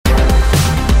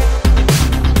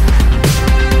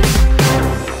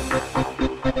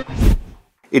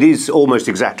It is almost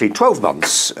exactly 12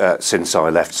 months since I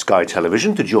left Sky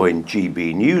Television to join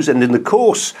GB News, and in the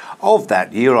course of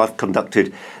that year I've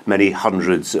conducted many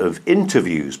hundreds of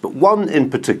interviews, but one in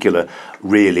particular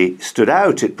really stood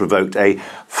out. It provoked a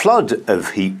flood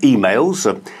of emails.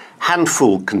 A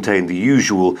handful contained the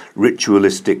usual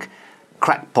ritualistic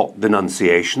crackpot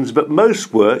denunciations, but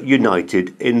most were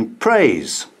united in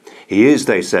praise. He is,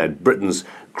 they said, Britain's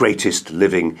greatest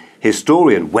living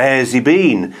historian. Where's he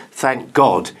been? Thank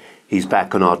God he's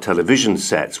back on our television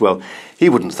sets. Well, he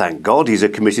wouldn't thank God. He's a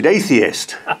committed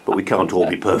atheist, but we can't all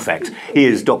be perfect. He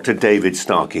is Dr. David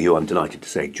Starkey, who I'm delighted to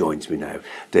say joins me now.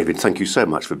 David, thank you so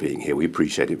much for being here. We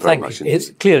appreciate it very much. It's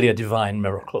clearly a divine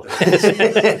miracle.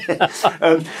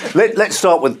 Let's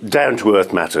start with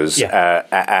down-to-earth matters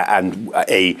and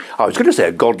I was going to say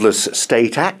a godless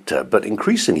state actor, but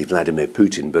increasingly Vladimir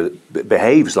Putin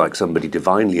behaves like somebody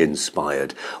divinely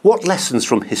inspired. What lessons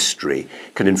from history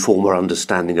can inform our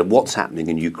understanding of what's happening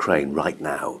in Ukraine right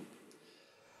now?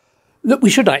 Look,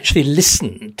 we should actually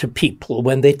listen to people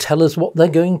when they tell us what they're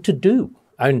going to do.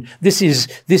 And this is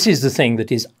the thing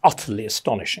that is utterly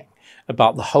astonishing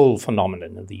about the whole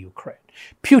phenomenon of the Ukraine.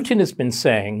 Putin has been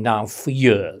saying now for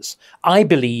years, I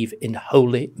believe in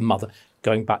Holy Mother,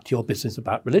 going back to your business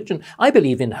about religion, I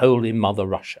believe in Holy Mother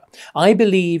Russia. I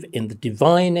believe in the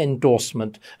divine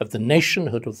endorsement of the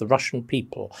nationhood of the Russian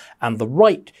people and the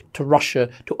right to Russia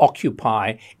to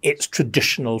occupy its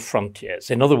traditional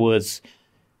frontiers. In other words,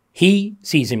 he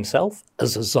sees himself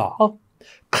as a Tsar,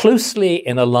 closely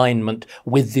in alignment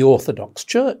with the Orthodox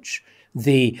Church,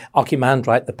 the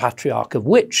Archimandrite, the Patriarch of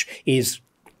which is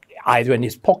either in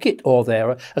his pocket or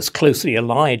they're as closely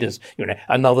allied as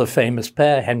another famous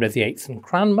pair, Henry VIII and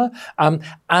Cranmer.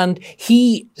 And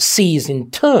he sees in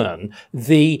turn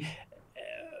the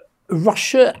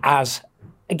Russia as,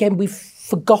 again, we've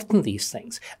forgotten these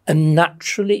things, a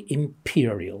naturally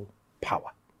imperial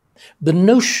power. The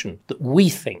notion that we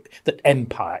think that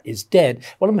empire is dead,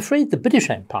 well, I'm afraid the British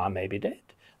Empire may be dead.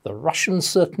 The Russian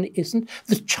certainly isn't.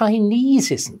 The Chinese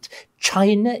isn't.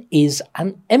 China is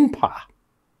an empire.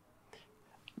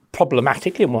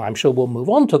 Problematically, and I'm sure we'll move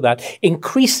on to that,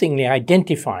 increasingly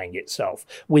identifying itself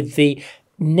with the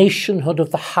nationhood of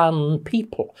the Han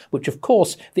people, which of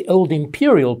course the old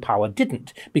imperial power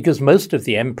didn't, because most of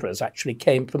the emperors actually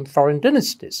came from foreign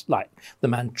dynasties like the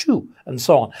Manchu and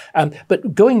so on.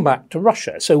 But going back to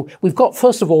Russia, so we've got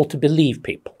first of all to believe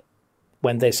people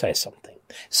when they say something.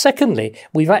 Secondly,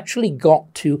 we've actually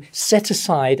got to set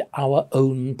aside our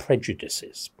own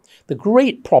prejudices. The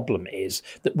great problem is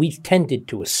that we've tended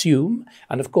to assume,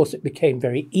 and of course it became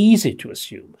very easy to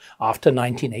assume after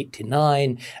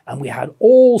 1989, and we had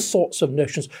all sorts of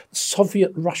notions.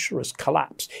 Soviet Russia has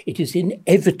collapsed. It is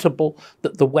inevitable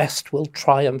that the West will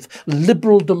triumph.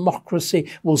 Liberal democracy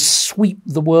will sweep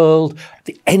the world.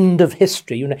 The end of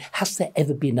history. Has there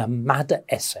ever been a madder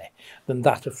essay than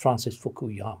that of Francis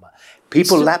Fukuyama?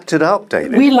 People lapped it up,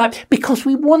 David. We lapped because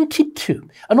we wanted to.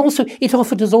 And also it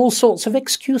offered us all sorts of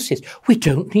excuses. We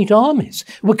don't need armies.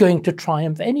 We're going to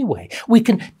triumph anyway. We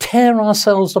can tear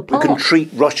ourselves apart. We can treat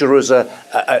Russia as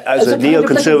a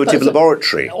neoconservative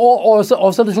laboratory. Or as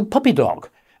a little puppy dog.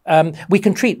 We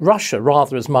can treat Russia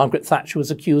rather as Margaret Thatcher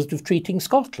was accused of treating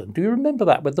Scotland. Do you remember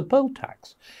that with the poll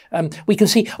tax? We can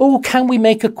see, can we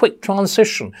make a quick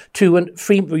transition to a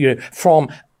free, from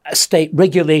a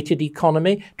state-regulated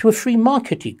economy to a free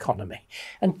market economy?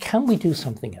 And can we do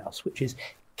something else, which is,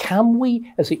 can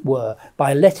we, as it were,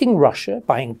 by letting Russia,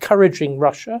 by encouraging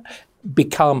Russia,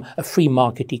 become a free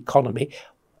market economy,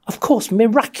 of course,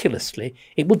 miraculously,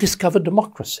 it will discover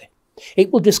democracy.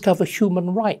 It will discover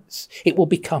human rights. It will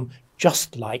become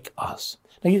just like us.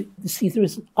 Now, you see, there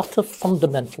is an utter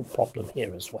fundamental problem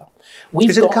here as well.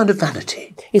 Is it a kind of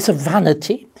vanity? It's a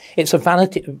vanity. It's a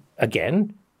vanity,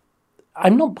 again.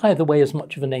 I'm not, by the way, as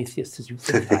much of an atheist as you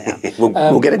think I am.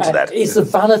 We'll get into that. It's the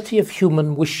vanity of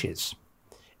human wishes.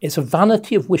 It's a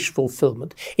vanity of wish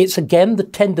fulfillment. It's, again, the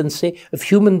tendency of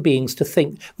human beings to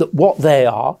think that what they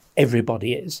are,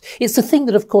 everybody is. It's the thing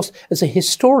that, of course, as a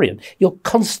historian, you're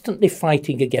constantly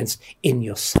fighting against in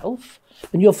yourself,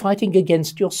 and you're fighting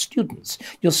against your students.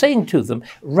 You're saying to them,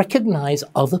 recognize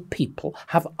other people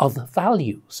have other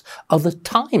values. Other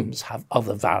times have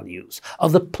other values.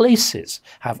 Other places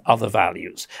have other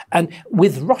values. And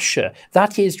with Russia,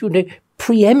 that is,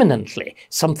 preeminently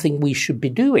something we should be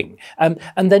doing. And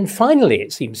then finally,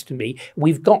 it seems to me,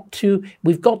 we've got to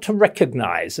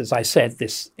recognize, as I said,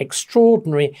 this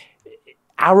extraordinary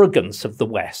arrogance of the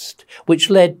West, which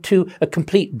led to a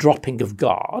complete dropping of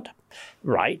guard,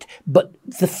 right? But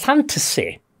the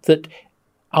fantasy that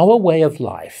our way of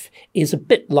life is a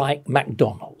bit like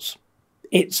McDonald's.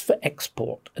 It's for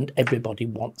export and everybody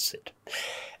wants it.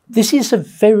 This is a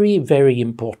very, very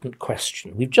important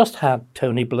question. We've just had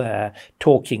Tony Blair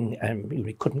talking,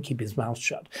 he couldn't keep his mouth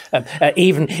shut,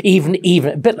 even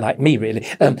a bit like me, really,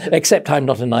 except I'm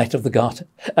not a Knight of the Garter.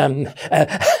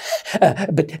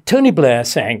 But Tony Blair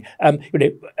saying,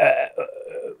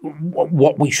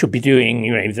 what we should be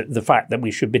doing, the fact that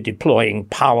we should be deploying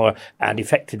power and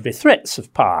effectively threats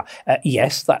of power.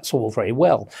 Yes, that's all very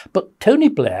well. But Tony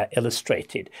Blair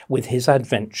illustrated with his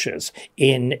adventures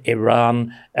in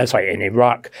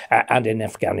Iraq and in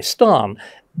Afghanistan,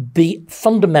 the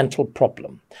fundamental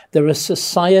problem. There are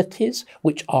societies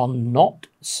which are not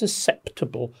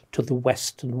susceptible to the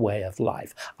Western way of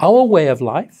life. Our way of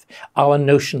life, our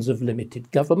notions of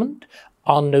limited government,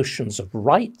 our notions of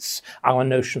rights, our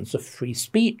notions of free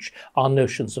speech, our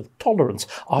notions of tolerance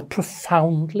are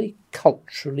profoundly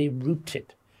culturally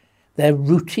rooted. They're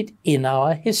rooted in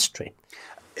our history.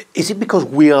 Is it because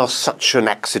we are such an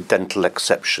accidental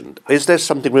exception? Is there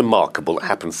something remarkable that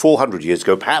happened 400 years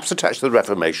ago, perhaps attached to the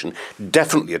Reformation,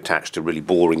 definitely attached to really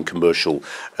boring commercial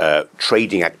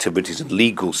trading activities and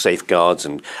legal safeguards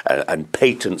and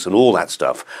patents and all that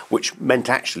stuff, which meant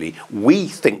actually we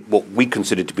think what we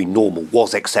considered to be normal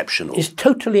was exceptional? It's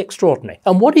totally extraordinary.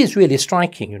 And what is really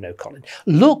striking, Colin,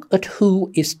 look at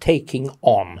who is taking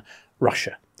on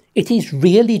Russia. It is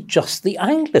really just the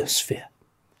Anglosphere.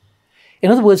 In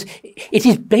other words, it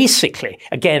is basically,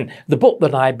 again, the book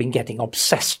that I've been getting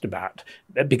obsessed about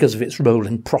because of its role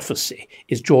in prophecy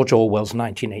is George Orwell's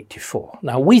 1984.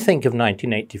 Now, we think of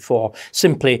 1984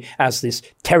 simply as this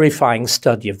terrifying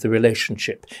study of the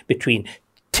relationship between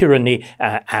tyranny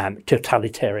and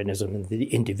totalitarianism and the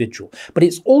individual. But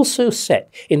it's also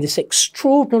set in this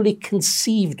extraordinarily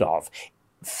conceived of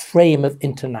frame of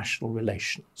international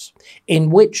relations in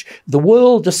which the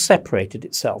world has separated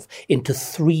itself into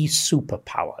three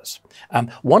superpowers.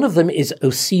 One of them is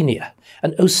Oceania,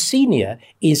 and Oceania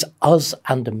is us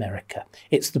and America.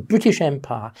 It's the British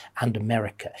Empire and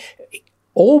America.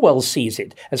 Orwell sees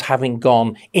it as having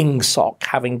gone INGSOC,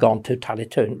 having gone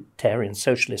totalitarian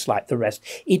socialist like the rest.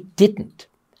 It didn't.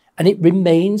 And it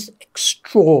remains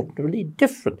extraordinarily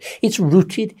different. It's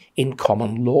rooted in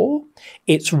common law.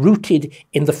 It's rooted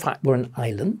in the fact we're an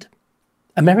island.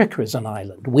 America is an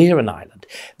island. We're an island.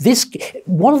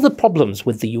 One of the problems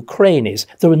with the Ukraine is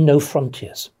there are no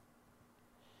frontiers.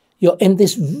 You're in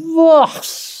this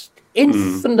vast,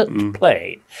 infinite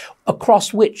plain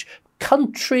across which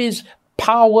countries,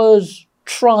 powers,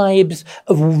 tribes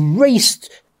have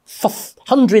raced for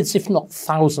hundreds, if not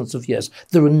thousands of years.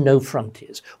 There are no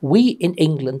frontiers. We in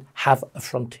England have a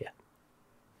frontier.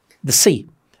 The sea.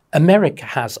 America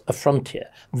has a frontier.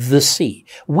 The sea.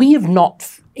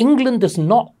 England has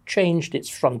not changed its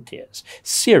frontiers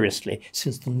seriously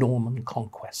since the Norman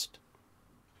conquest.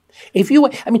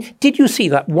 Did you see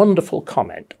that wonderful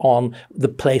comment on the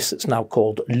place that's now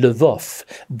called Lvov?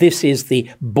 This is the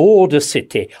border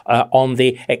city on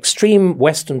the extreme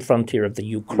western frontier of the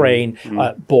Ukraine,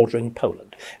 bordering Poland.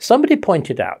 Somebody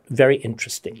pointed out, very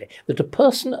interestingly, that a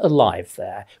person alive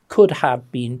there could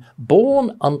have been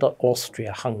born under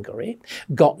Austria-Hungary,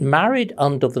 got married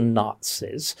under the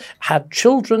Nazis, had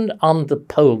children under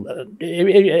Poland.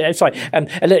 Let's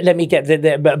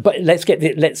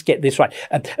get this right.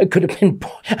 Could have been.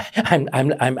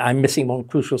 I'm missing one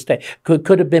crucial step.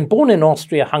 Could have been born in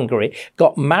Austria-Hungary,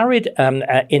 got married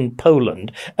in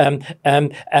Poland,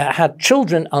 had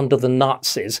children under the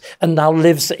Nazis, and now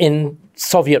lives in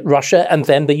Soviet Russia and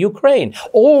then the Ukraine,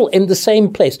 all in the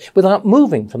same place without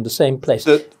moving from the same place.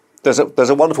 There's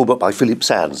a wonderful book by Philip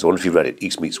Sands, I wonder if you've read it,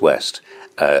 East Meets West,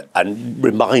 and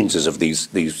reminds us of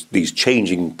these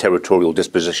changing territorial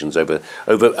dispositions over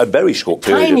a very short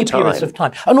period of time. Tiny periods of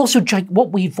time. And also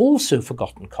what we've also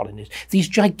forgotten, Colin, is these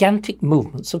gigantic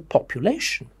movements of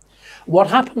population. What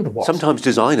happened was... Sometimes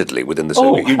designedly within the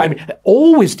Soviet Union.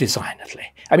 Always designedly.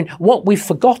 What we've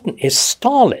forgotten is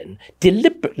Stalin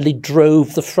deliberately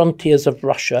drove the frontiers of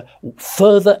Russia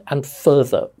further and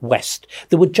further west.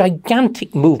 There were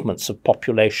gigantic movements of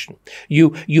population.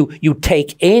 You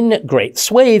take in great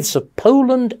swathes of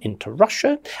Poland into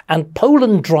Russia, and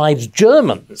Poland drives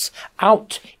Germans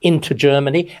out into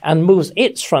Germany and moves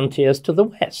its frontiers to the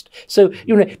west. So,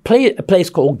 a place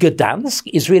called Gdansk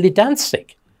is really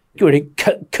Danzig.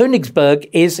 Königsberg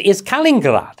is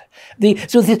Kaliningrad.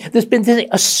 So there's been this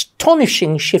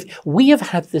astonishing shift. We have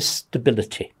had this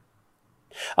stability.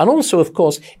 And also, of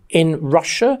course, in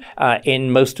Russia,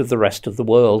 in most of the rest of the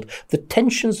world, the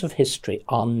tensions of history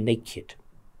are naked.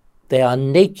 They are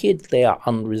naked, they are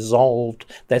unresolved,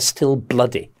 they're still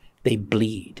bloody, they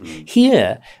bleed.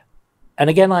 Here, and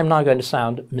again I'm now going to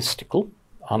sound mystical,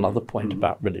 another point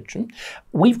about religion.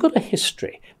 We've got a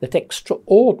history that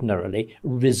extraordinarily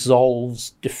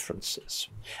resolves differences.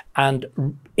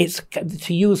 And it's,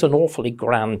 to use an awfully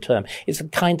grand term, it's a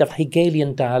kind of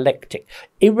Hegelian dialectic.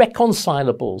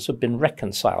 Irreconcilables have been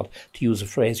reconciled, to use a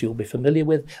phrase you'll be familiar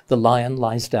with, the lion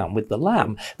lies down with the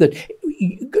lamb.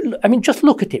 Just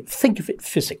look at it, think of it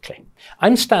physically.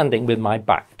 I'm standing with my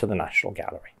back to the National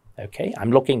Gallery, okay?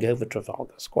 I'm looking over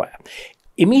Trafalgar Square.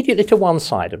 Immediately to one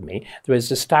side of me, there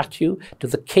is a statue to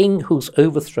the king whose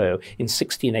overthrow in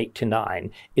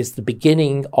 1689 is the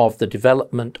beginning of the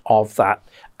development of that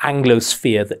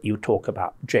Anglosphere that you talk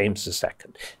about, James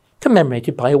II,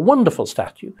 commemorated by a wonderful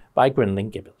statue by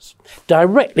Grinling Gibbons.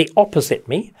 Directly opposite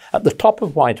me, at the top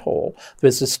of Whitehall, there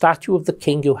is a statue of the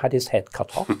king who had his head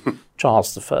cut off,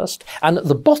 Charles I. And at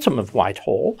the bottom of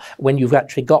Whitehall, when you've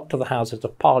actually got to the Houses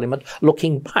of Parliament,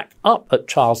 looking back up at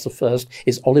Charles I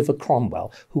is Oliver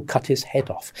Cromwell, who cut his head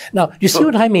off. Now, you see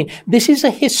what I mean? This is a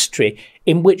history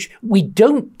in which we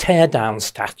don't tear down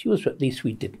statues, or at least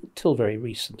we didn't till very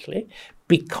recently,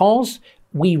 because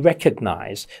we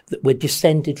recognise that we're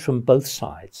descended from both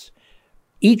sides.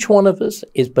 Each one of us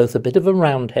is both a bit of a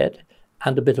Roundhead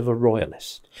and a bit of a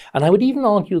royalist. And I would even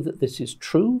argue that this is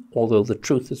true, although the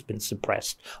truth has been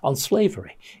suppressed, on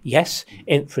slavery. Yes,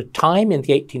 for a time in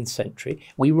the 18th century,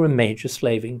 we were a major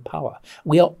slaving power.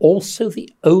 We are also the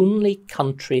only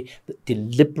country that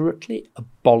deliberately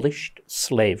abolished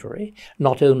slavery,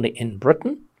 not only in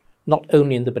Britain, not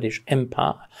only in the British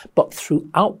Empire, but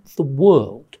throughout the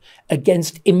world,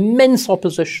 against immense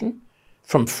opposition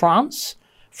from France,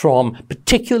 from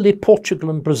particularly Portugal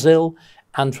and Brazil,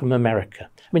 and from America.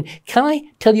 I mean, can I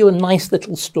tell you a nice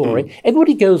little story?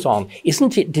 Everybody goes on,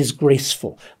 isn't it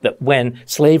disgraceful that when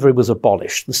slavery was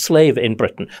abolished, the slave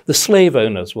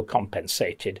owners were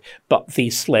compensated, but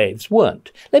these slaves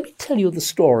weren't? Let me tell you the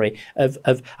story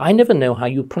of I never know how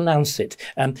you pronounce it,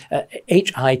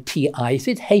 H-I-T-I, is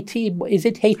it Haiti? Is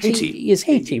it Haiti? Haiti. Is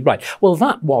Haiti, right. Well,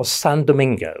 that was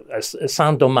Saint-Domingue,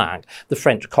 Saint-Domingue, the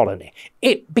French colony.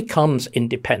 It becomes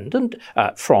independent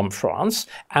from France,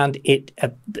 and it,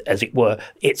 as it were,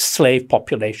 its slave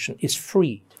population is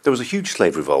freed. There was a huge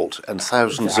slave revolt, and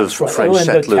thousands of French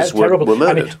settlers were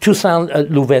murdered. Toussaint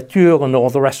Louverture and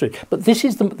all the rest of it. But this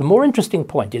is the more interesting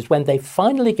point is when they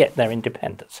finally get their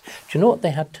independence, do you know what they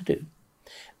had to do?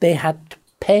 They had to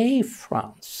pay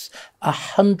France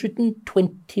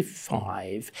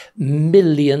 125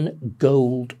 million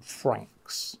gold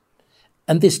francs.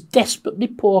 And this desperately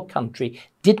poor country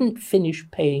didn't finish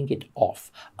paying it off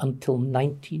until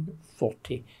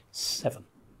 1947.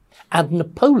 And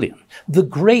Napoleon, the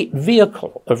great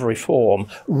vehicle of reform,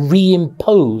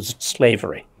 reimposed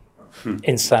slavery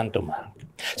in Saint-Domingue.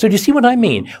 So do you see what I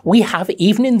mean? We have,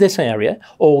 even in this area,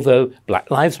 although Black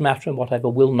Lives Matter and whatever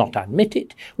will not admit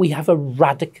it, we have a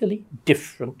radically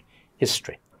different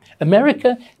history.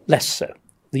 America, less so.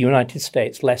 The United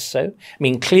States, less so. I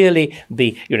mean, clearly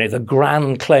the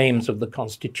grand claims of the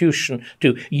Constitution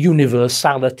to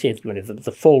universality,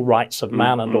 the full rights of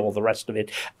man and all the rest of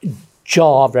it,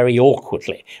 jar very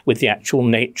awkwardly with the actual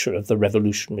nature of the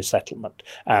revolutionary settlement.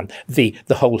 The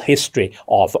whole history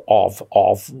of the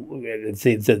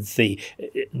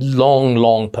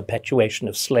long perpetuation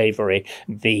of slavery,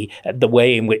 the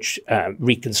way in which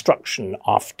Reconstruction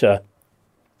after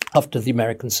the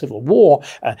American Civil War,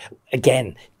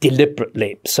 again,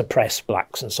 deliberately suppressed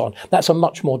blacks and so on. That's a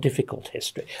much more difficult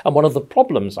history. And one of the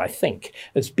problems, I think,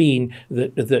 has been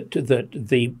that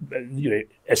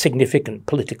a significant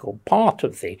political part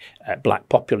of the black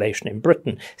population in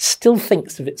Britain still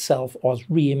thinks of itself or has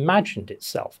reimagined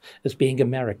itself as being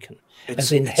American.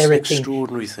 As inheriting. It's an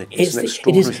extraordinary thing. It's an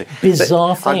extraordinary thing.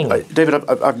 Bizarre thing. David,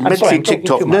 I've mentally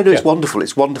ticked off. No, it's wonderful.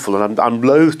 It's wonderful, and I'm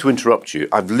loath to interrupt you.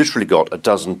 I've literally got a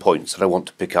dozen points that I want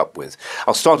to pick up with.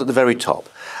 I'll start at the very top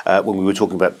when we were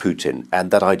talking about Putin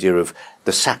and that idea of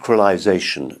the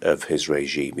sacralization of his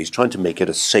regime. He's trying to make it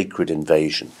a sacred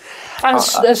invasion.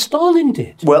 As Stalin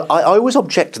did. Well, I always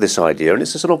object to this idea, and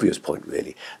it's just an obvious point,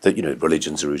 really, that,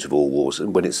 religion's the root of all wars,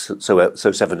 and when it's so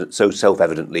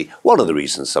self-evidently one of the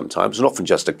reasons sometimes, and often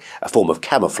just a form of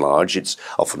camouflage. It's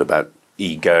often about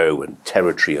ego and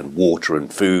territory and water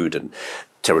and food and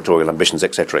territorial ambitions,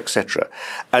 etc., etc.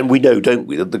 And we know, don't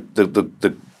we, that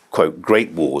the quote,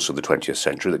 great wars of the 20th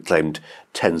century that claimed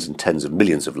tens and tens of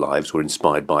millions of lives were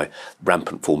inspired by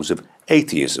rampant forms of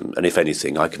atheism. And if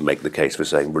anything, I can make the case for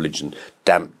saying religion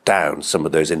damped down some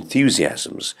of those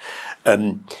enthusiasms.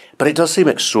 But it does seem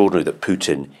extraordinary that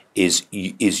Putin is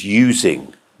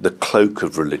using the cloak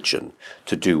of religion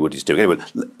to do what he's doing. Anyway,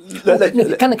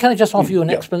 can I just offer you an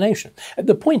explanation?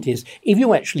 The point is, if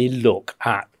you actually look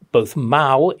at both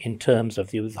Mao, in terms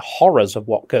of the horrors of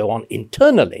what go on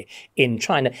internally in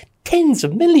China, tens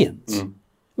of millions. I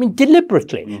mean,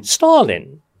 deliberately.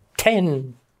 Stalin,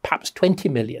 10, perhaps 20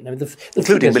 million. I mean,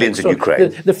 including millions in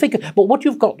Ukraine. The figure, but what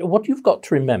you've got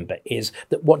to remember is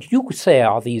that what you say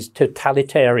are these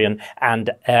totalitarian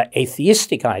and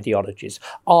atheistic ideologies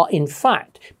are in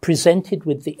fact presented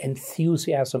with the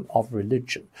enthusiasm of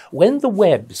religion. When the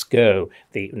Webbs go,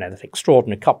 the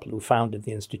extraordinary couple who founded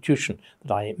the institution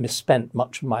that I misspent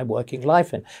much of my working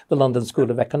life in, the London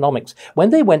School of Economics, when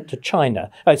they went to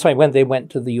when they went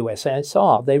to the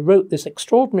USSR, they wrote this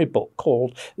extraordinary book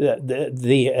called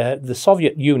the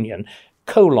Soviet Union,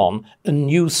 A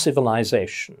New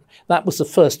Civilization. That was the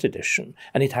first edition,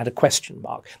 and it had a question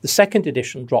mark. The second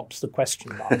edition drops the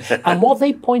question mark. And what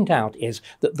they point out is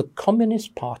that the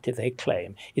Communist Party, they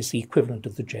claim, is the equivalent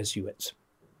of the Jesuits.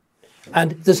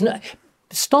 And there's no...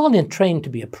 Stalin trained to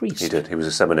be a priest. He did. He was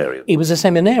a seminarian. He was a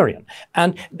seminarian.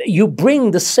 And you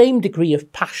bring the same degree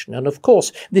of passion. And of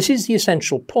course, this is the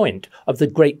essential point of the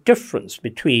great difference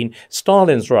between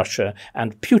Stalin's Russia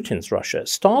and Putin's Russia.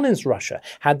 Stalin's Russia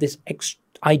had this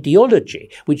ideology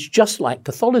which, just like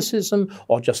Catholicism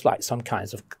or just like some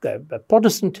kinds of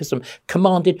Protestantism,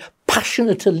 commanded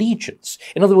passionate allegiance.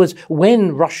 In other words,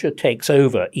 when Russia takes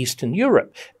over Eastern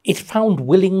Europe, it found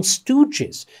willing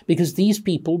stooges because these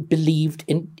people believed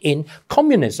in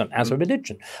communism as a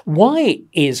religion. Why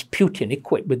is Putin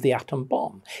equipped with the atom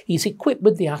bomb? He's equipped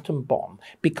with the atom bomb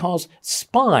because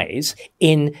spies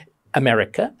in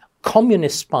America,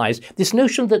 communist spies, this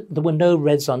notion that there were no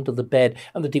Reds under the bed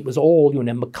and that it was all,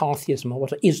 McCarthyism or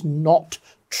whatever, is not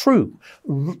true.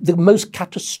 The most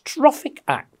catastrophic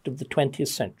act of the 20th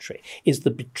century is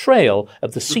the betrayal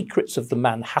of the secrets of the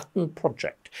Manhattan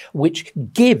Project, which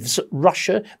gives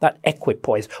Russia that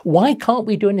equipoise. Why can't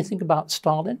we do anything about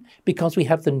Stalin? Because we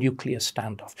have the nuclear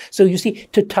standoff. So you see,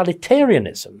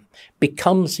 totalitarianism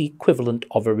becomes the equivalent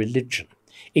of a religion.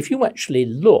 If you actually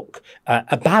look at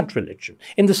a bad religion,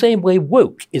 in the same way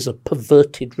woke is a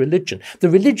perverted religion, the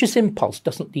religious impulse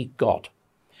doesn't need God.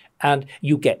 And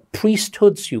you get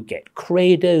priesthoods, you get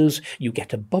credos, you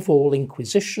get above all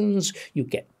inquisitions, you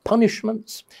get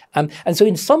punishments. And so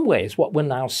in some ways what we're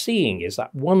now seeing is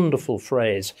that wonderful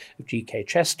phrase of G.K.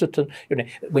 Chesterton,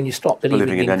 when you stop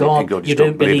believing in God, you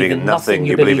don't believe in nothing,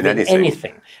 you believe in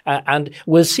anything. And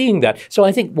we're seeing that. So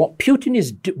I think what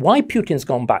why Putin's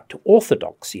gone back to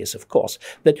orthodoxy is, of course,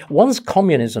 that once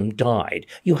communism died,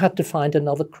 you had to find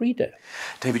another credo.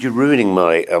 David, you're ruining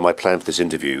my plan for this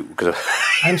interview. Because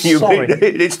I'm sorry.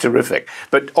 It's terrific.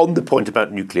 But on the point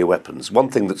about nuclear weapons, one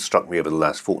thing that struck me over the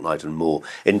last fortnight and more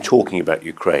in talking about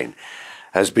Ukraine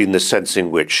has been the sense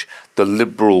in which the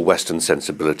liberal Western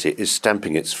sensibility is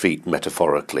stamping its feet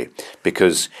metaphorically,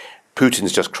 because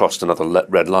Putin's just crossed another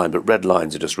red line, but red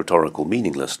lines are just rhetorical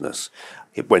meaninglessness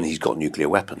when he's got nuclear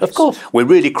weapons. Of course. We're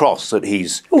really cross that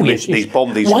he's bombed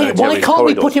these military corridors. Why can't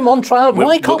we put him on trial?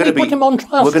 Why can't we put him on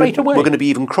trial straight away? We're going to be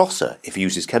even crosser if he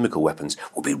uses chemical weapons.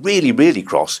 We'll be really, really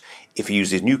cross if he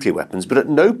uses nuclear weapons. But at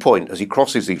no point as he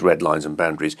crosses these red lines and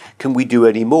boundaries can we do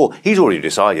any more. He's already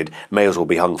decided may as well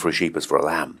be hung for a sheep as for a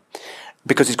lamb,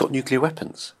 because he's got nuclear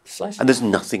weapons. Precisely. And there's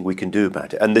nothing we can do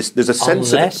about it. And there's a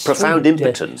sense of profound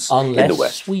impotence in the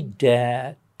West. Unless we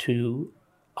dare to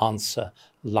answer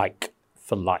like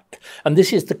for like. And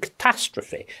this is the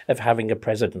catastrophe of having a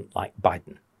president like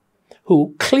Biden,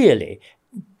 who clearly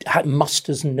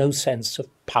musters no sense of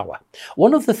power.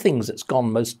 One of the things that's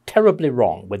gone most terribly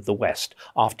wrong with the West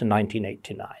after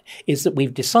 1989 is that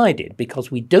we've decided,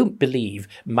 because we don't believe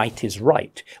might is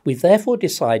right, we've therefore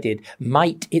decided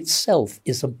might itself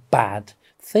is a bad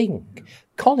thing.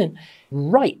 Colin,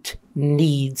 right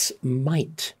needs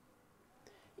might.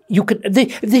 For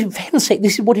heaven's sake,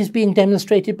 this is what is being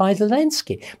demonstrated by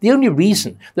Zelensky. The only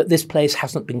reason that this place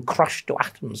hasn't been crushed to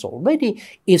atoms already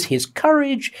is his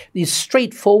courage, his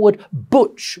straightforward,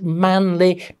 butch,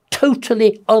 manly,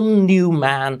 totally unnew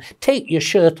man, take your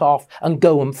shirt off and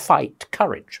go and fight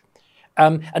courage.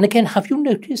 And again, have you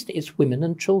noticed it's women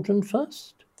and children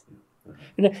first?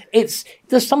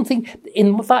 There's something,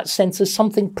 in that sense, there's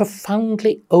something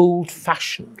profoundly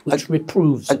old-fashioned which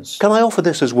reproves us. Can I offer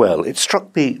this as well? It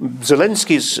struck me,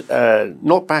 Zelensky's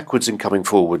not backwards in coming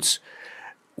forwards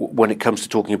when it comes to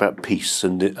talking about peace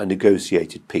and a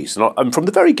negotiated peace. And from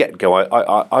the very get-go,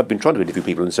 I've been trying to interview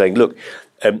people and saying, look,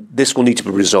 this will need to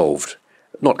be resolved.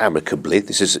 Not amicably.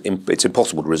 It's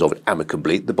impossible to resolve it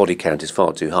amicably. The body count is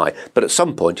far too high. But at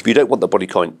some point, if you don't want the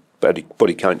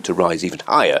body count to rise even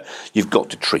higher, you've got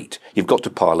to treat. You've got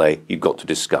to parley. You've got to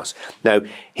discuss. Now,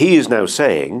 he is now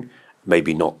saying,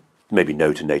 maybe no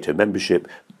to NATO membership,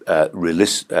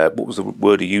 what was the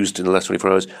word he used in the last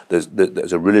 24 hours?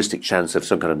 There's a realistic chance of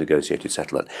some kind of negotiated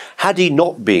settlement. Had he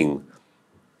not been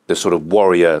the sort of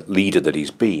warrior leader that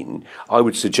he's been, I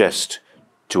would suggest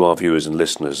to our viewers and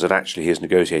listeners that actually his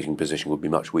negotiating position would be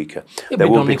much weaker. There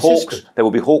will be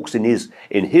hawks in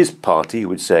his party who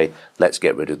would say, let's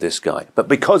get rid of this guy. But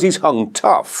because he's hung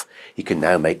tough, he can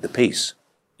now make the peace.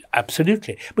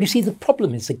 Absolutely. But you see, the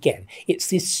problem is, again, it's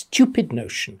this stupid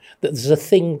notion that there's a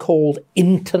thing called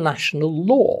international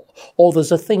law, or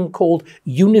there's a thing called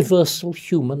universal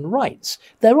human rights.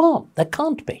 There aren't. There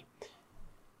can't be.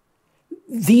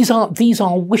 These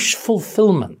are wish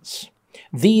fulfillments.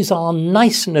 These are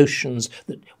nice notions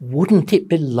that wouldn't it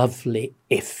be lovely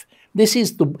if. This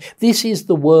is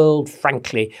the world,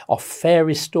 frankly, of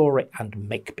fairy story and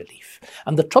make-believe.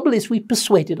 And the trouble is we've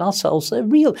persuaded ourselves they're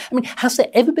real. I mean, has there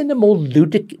ever been a more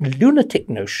lunatic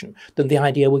notion than the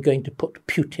idea we're going to put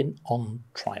Putin on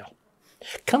trial?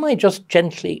 Can I just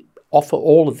gently offer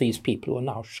all of these people who are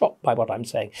now shocked by what I'm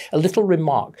saying a little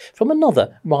remark from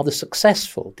another rather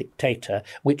successful dictator,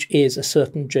 which is a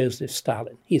certain Joseph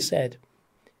Stalin. He said,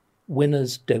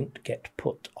 winners don't get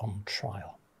put on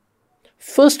trial.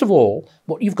 First of all,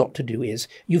 what you've got to do is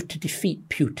you have to defeat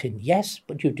Putin, yes,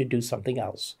 but you have to do something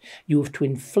else. You have to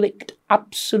inflict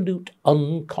absolute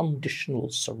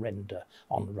unconditional surrender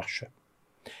on Russia.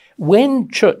 When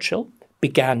Churchill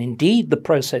began indeed the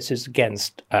processes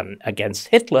against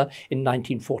Hitler in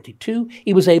 1942,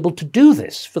 he was able to do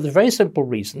this for the very simple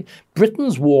reason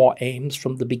Britain's war aims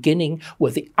from the beginning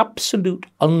were the absolute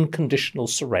unconditional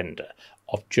surrender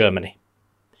of Germany.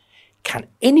 Can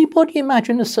anybody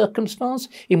imagine a circumstance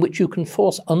in which you can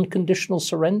force unconditional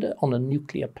surrender on a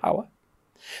nuclear power?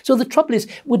 So the trouble is,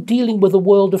 we're dealing with a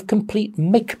world of complete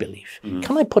make-believe.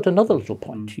 Can I put another little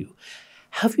point to you?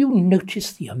 Have you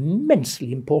noticed the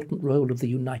immensely important role of the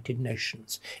United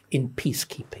Nations in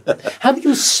peacekeeping? Have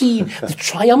you seen the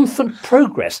triumphant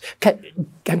progress?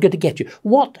 I'm going to get you.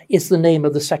 What is the name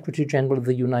of the Secretary General of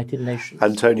the United Nations?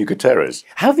 Antonio Guterres.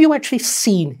 Have you actually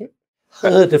seen him?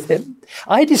 Heard of him?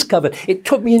 I discovered it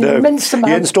took me an immense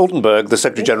amount. Jens Stoltenberg, the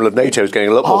Secretary General of NATO, is getting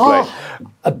a lot more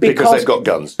play because they've got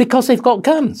guns. Because they've got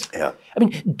guns. Yeah. I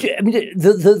mean,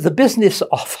 the business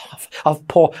of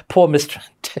poor Mr.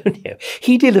 Antonio.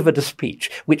 He delivered a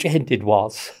speech which ended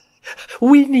was,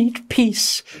 "We need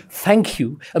peace. Thank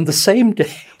you." And the same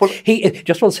day,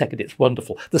 just one second, it's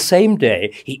wonderful. The same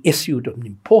day, he issued an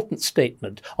important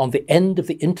statement on the end of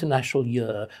the International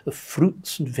Year of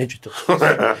Fruits and Vegetables.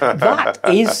 That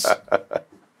is...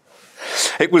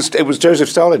 It was Joseph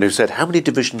Stalin who said, "How many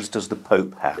divisions does the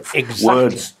Pope have?" Exactly.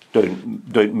 Words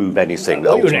don't move anything.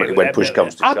 Ultimately, when push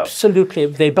comes to shove. Absolutely,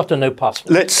 they've got a no pass.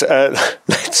 Let's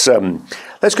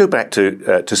go back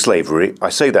to slavery. I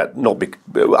say that not because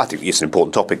I think it's an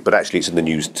important topic, but actually it's in the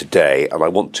news today, and I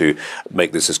want to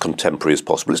make this as contemporary as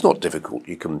possible. It's not difficult.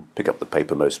 You can pick up the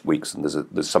paper most weeks, and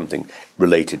there's something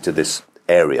related to this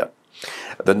area.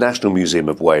 The National Museum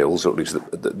of Wales, or at least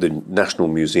the National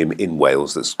Museum in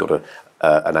Wales that's got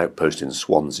an outpost in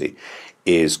Swansea,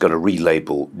 is going to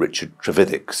relabel Richard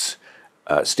Trevithick's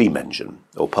steam engine,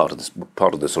 or part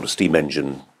of the sort of steam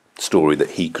engine story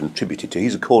that he contributed to.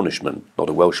 He's a Cornishman, not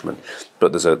a Welshman,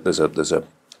 but there's a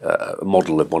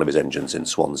model of one of his engines in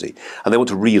Swansea, and they want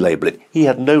to relabel it. He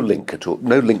had no links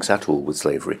at all with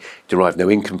slavery. He derived no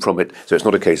income from it, so it's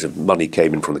not a case of money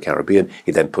came in from the Caribbean.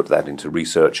 He then put that into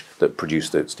research that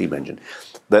produced the steam engine.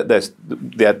 There's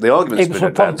the argument that's been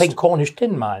advanced. Pumping Cornish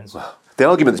tin mines. The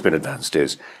argument that's been advanced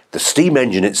is the steam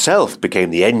engine itself became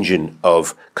the engine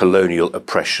of colonial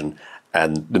oppression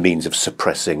and the means of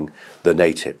suppressing the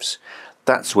natives.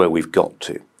 That's where we've got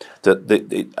to.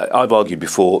 I've argued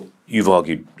before. You've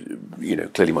argued,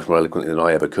 clearly much more eloquently than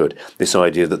I ever could, this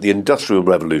idea that the Industrial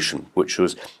Revolution, which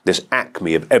was this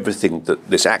acme of everything that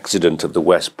this accident of the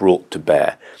West brought to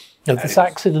bear. No, this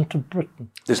accident of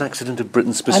Britain. This accident of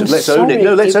Britain specifically. Let's own it.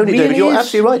 No, let's own it, David. You're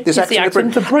absolutely right. This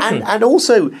accident of Britain. And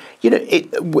also,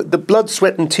 the blood,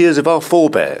 sweat and tears of our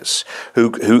forebears who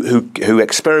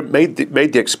made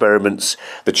the experiments,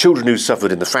 the children who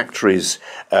suffered in the factories,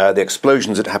 the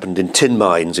explosions that happened in tin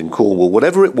mines in Cornwall,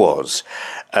 whatever it was,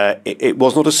 it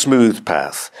was not a smooth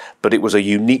path, but it was a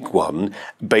unique one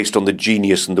based on the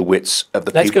genius and the wits of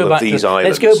the people of these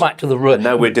islands. Let's go back to the root. And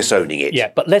now we're disowning it. Yeah,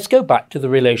 but let's go back to the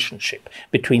relationship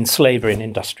between slavery and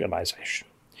industrialization.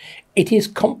 It is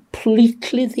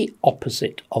completely the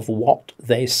opposite of what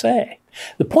they say.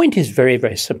 The point is very,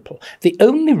 very simple. The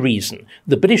only reason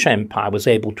the British Empire was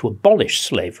able to abolish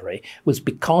slavery was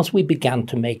because we began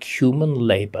to make human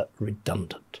labour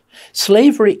redundant.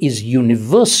 Slavery is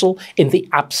universal in the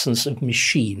absence of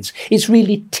machines. It's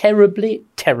really terribly,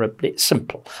 terribly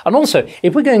simple. And also,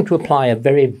 if we're going to apply a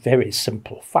very, very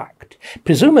simple fact,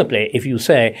 presumably if you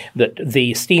say that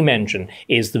the steam engine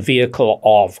is the vehicle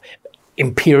of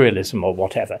imperialism or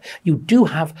whatever, you do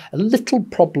have a little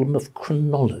problem of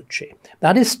chronology.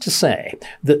 That is to say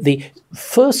that the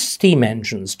first steam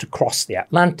engines to cross the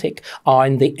Atlantic are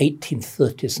in the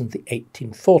 1830s and the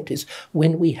 1840s,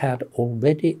 when we had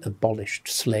already abolished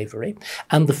slavery.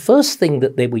 And the first thing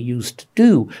that they were used to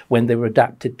do when they were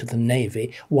adapted to the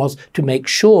Navy was to make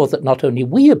sure that not only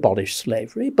we abolished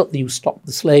slavery, but you stopped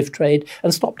the slave trade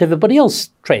and stopped everybody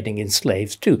else trading in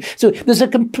slaves too. So there's a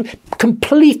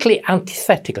completely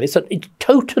antithetical, it's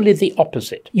totally the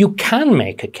opposite. You can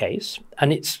make a case,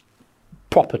 and it's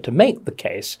proper to make the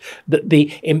case, that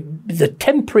the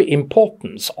temporary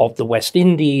importance of the West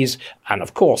Indies, and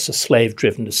of course a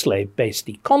slave-driven, a slave-based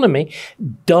economy,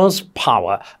 does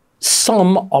power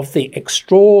some of the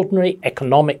extraordinary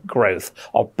economic growth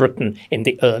of Britain in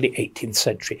the early 18th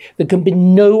century. There can be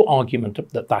no argument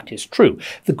that that is true.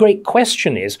 The great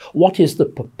question is, what is the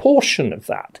proportion of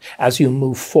that as you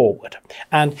move forward?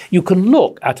 And you can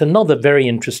look at another very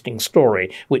interesting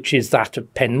story, which is that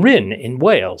of Penrhyn in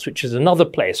Wales, which is another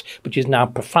place which is now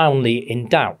profoundly in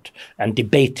doubt and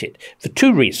debated for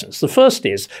two reasons. The first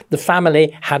is the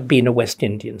family had been a West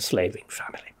Indian slaving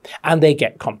family, and they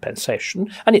get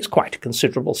compensation, and it's quite a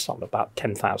considerable sum, about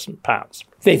 £10,000.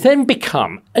 They then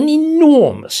become an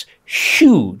enormous,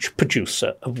 huge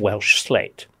producer of Welsh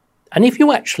slate. And if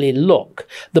you actually look,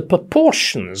 the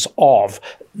proportions of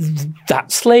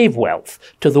that slave wealth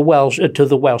to the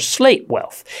Welsh slate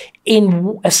wealth,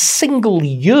 in a single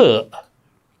year,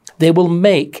 they will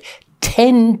make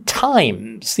 10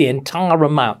 times the entire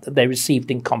amount that they received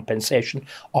in compensation,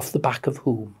 off the back of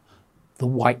whom? The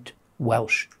white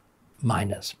Welsh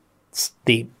miners,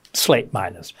 the slate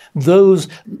miners, those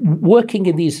working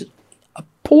in these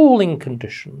appalling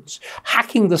conditions,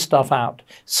 hacking the stuff out,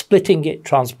 splitting it,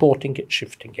 transporting it,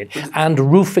 shifting it, and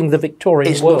roofing the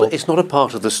Victorian world. It's not a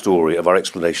part of the story of our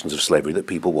explanations of slavery that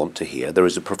people want to hear. There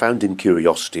is a profound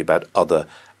incuriosity about other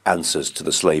answers to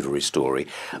the slavery story.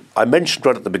 I mentioned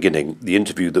right at the beginning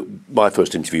my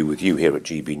first interview with you here at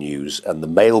GB News, and the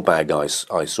mailbag I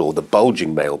saw, the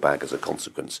bulging mailbag as a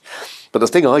consequence. But the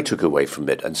thing I took away from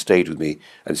it and stayed with me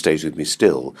and stays with me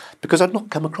still, because I'd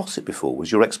not come across it before,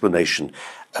 was your explanation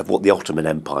of what the Ottoman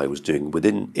Empire was doing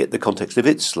within the context of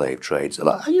its slave trades. And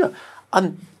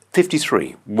I'm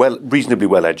 53, reasonably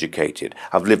well educated.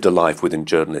 I've lived a life within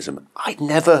journalism. I'd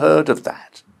never heard of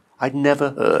that. I'd never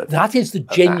heard. That is the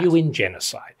genuine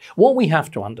genocide. What we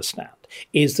have to understand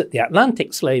is that the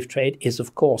Atlantic slave trade is,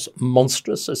 of course,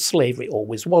 monstrous, as slavery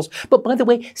always was. But by the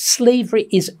way, slavery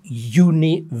is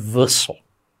universal.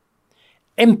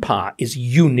 Empire is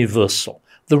universal.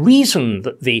 The reason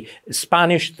that the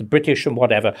Spanish, the British and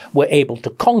whatever were able to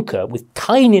conquer with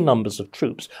tiny numbers of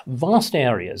troops vast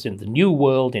areas in the New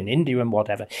World, in India and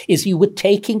whatever, is you were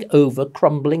taking over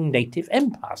crumbling native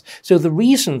empires. So the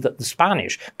reason that the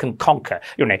Spanish can conquer,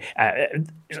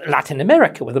 Latin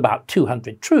America with about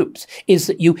 200 troops is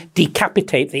that you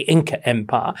decapitate the Inca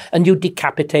Empire and you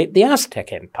decapitate the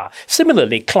Aztec Empire.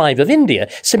 Similarly, Clive of India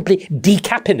simply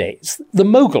decapitates the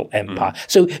Mughal Empire.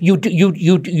 So you do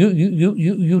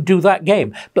that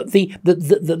game. But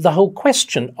the whole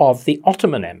question of the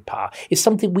Ottoman Empire is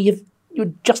something we have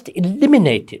just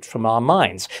eliminated from our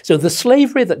minds. So the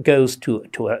slavery that goes to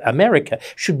America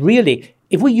should really,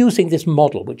 if we're using this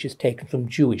model, which is taken from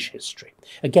Jewish history,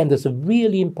 again, there's a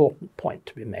really important point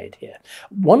to be made here.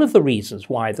 One of the reasons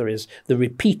why there is the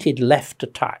repeated left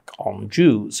attack on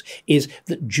Jews is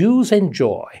that Jews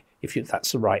enjoy, if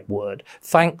that's the right word,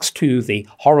 thanks to the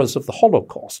horrors of the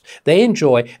Holocaust, they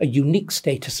enjoy a unique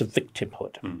status of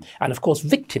victimhood. And of course,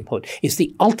 victimhood is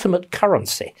the ultimate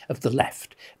currency of the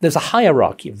left. There's a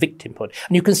hierarchy of victimhood.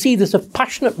 And you can see there's a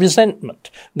passionate resentment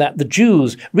that the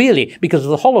Jews really, because of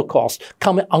the Holocaust,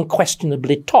 come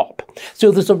unquestionably top.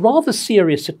 So there's a rather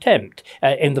serious attempt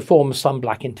in the form of some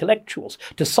black intellectuals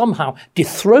to somehow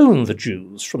dethrone the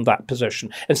Jews from that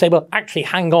position and say, well, actually,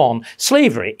 hang on,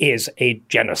 slavery is a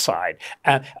genocide.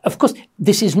 Of course,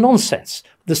 this is nonsense.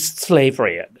 The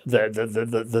slavery,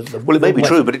 well, it may be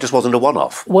true, but it just wasn't a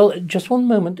one-off. Well, just one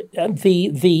moment.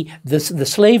 The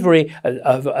slavery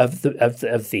of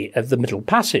the Middle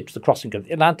Passage, the crossing of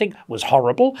the Atlantic, was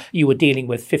horrible. You were dealing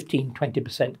with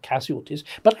 15-20% casualties,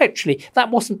 but actually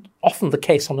that wasn't often the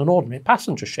case on an ordinary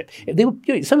passenger ship. They were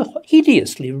so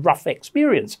hideously rough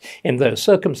experience in those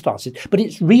circumstances. But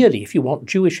it's really, if you want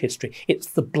Jewish history, it's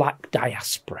the black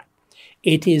diaspora.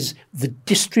 It is the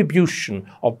distribution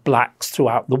of blacks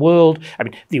throughout the world. I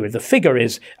mean, the figure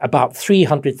is about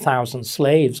 300,000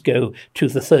 slaves go to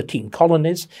the 13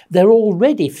 colonies. There are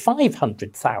already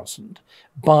 500,000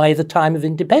 by the time of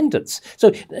independence.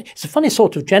 So it's a funny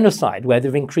sort of genocide where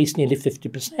they've increased nearly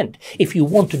 50%. If you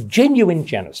want a genuine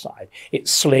genocide,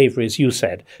 it's slavery, as you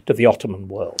said, to the Ottoman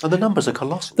world. And the numbers are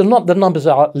colossal. The numbers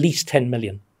are at least 10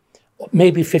 million.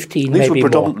 Maybe 15, These maybe were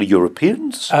predominantly more.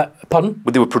 Europeans? Pardon?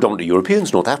 But they were predominantly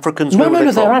Europeans, North Africans? No,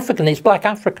 they're from? African. It's black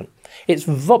African. It's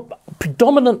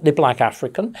predominantly black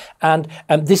African. And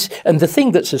the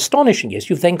thing that's astonishing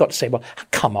is you've then got to say, well,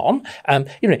 come on,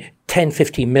 10,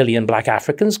 15 million black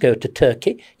Africans go to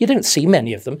Turkey. You don't see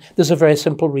many of them. There's a very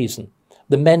simple reason.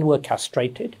 The men were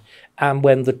castrated. And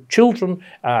when the children,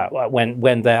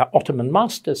 when their Ottoman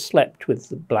masters slept with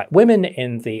the black women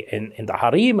in the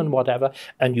harem and whatever,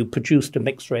 and you produced a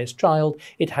mixed-race child,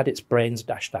 it had its brains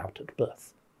dashed out at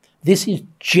birth. This is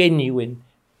genuine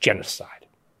genocide.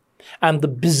 And the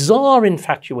bizarre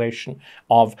infatuation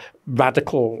of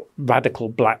radical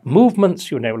black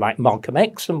movements, like Malcolm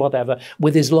X and whatever,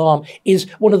 with Islam is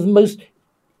one of the most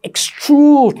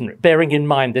extraordinary, bearing in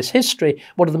mind this history,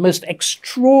 one of the most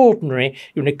extraordinary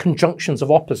conjunctions of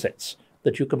opposites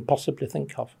that you can possibly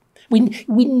think of. We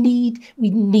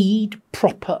need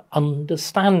proper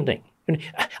understanding.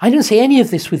 I don't say any of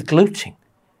this with gloating.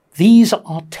 These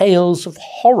are tales of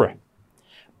horror.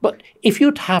 But if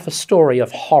you'd have a story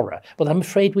of horror, well, I'm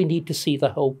afraid we need to see the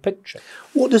whole picture.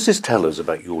 What does this tell us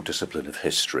about your discipline of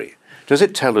history? Does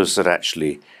it tell us that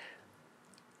actually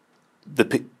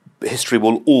history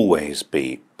will always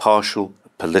be partial,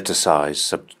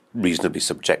 politicised, reasonably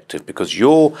subjective? Because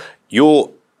your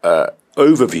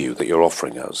overview that you're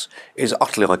offering us is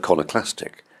utterly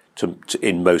iconoclastic.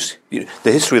 In most, the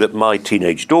history that my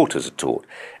teenage daughters are taught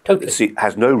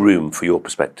has no room for your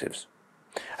perspectives.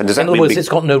 And does that in other words, it's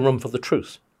got no room for the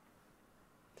truth.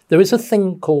 There is a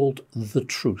thing called the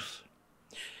truth.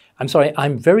 I'm sorry,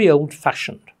 I'm very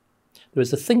old-fashioned. There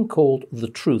is a thing called the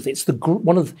truth. It's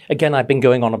again, I've been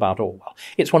going on about Orwell.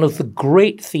 It's one of the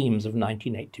great themes of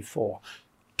 1984.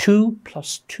 2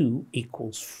 + 2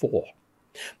 = 4.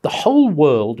 The whole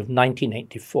world of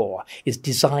 1984 is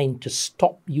designed to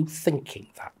stop you thinking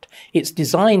that. It's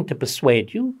designed to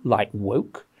persuade you, like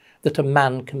woke, that a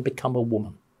man can become a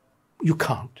woman. You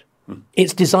can't.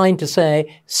 It's designed to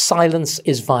say silence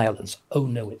is violence. Oh,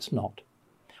 no, it's not.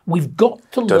 We've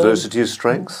got to learn... Diversity is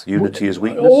strength, unity is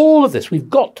weakness. All of this. We've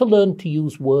got to learn to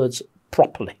use words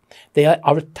properly. They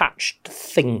are attached to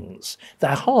things.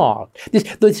 They're hard.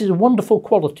 This is a wonderful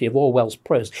quality of Orwell's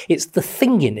prose. It's the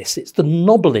thinginess. It's the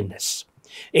knobbliness.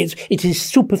 It is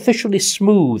superficially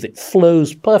smooth. It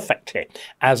flows perfectly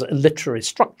as a literary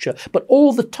structure. But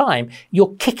all the time,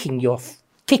 you're kicking your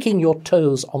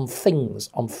toes on things,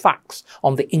 on facts,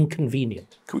 on the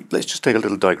inconvenient. Let's just take a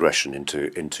little digression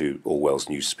into Orwell's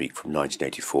Newspeak from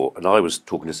 1984. And I was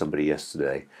talking to somebody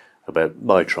yesterday about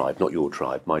my tribe, not your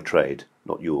tribe, my trade,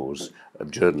 not yours,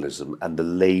 of journalism, and the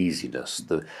laziness,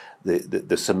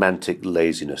 the semantic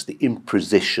laziness, the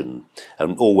imprecision.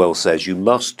 And Orwell says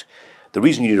the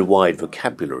reason you need a wide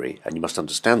vocabulary and you must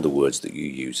understand the words that you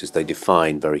use is they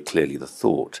define very clearly the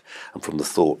thought. And from the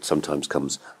thought sometimes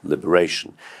comes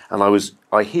liberation. And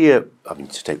I hear,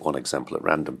 to take one example at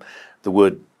random, the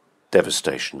word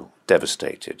devastation,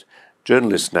 devastated.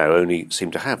 Journalists now only seem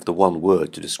to have the one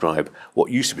word to describe what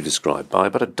used to be described by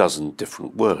about a dozen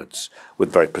different words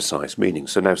with very precise meaning.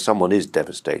 So now someone is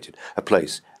devastated. A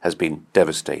place has been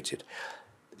devastated.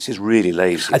 This is really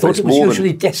lazy. I thought it was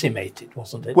usually decimated,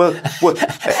 wasn't it? Well, but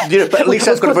at least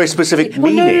that's got a very specific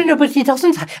meaning. No, but it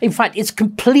doesn't. In fact, it's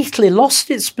completely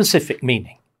lost its specific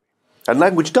meaning. And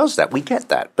language does that. We get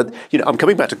that. But I'm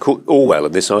coming back to Orwell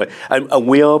and this, and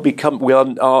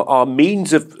our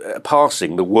means of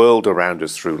passing the world around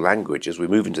us through language as we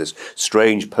move into this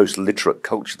strange post-literate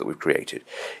culture that we've created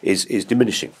is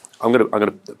diminishing. I'm going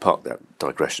to park that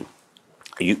digression.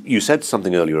 You said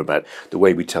something earlier about the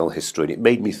way we tell history, and it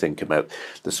made me think about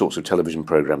the sorts of television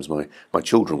programmes my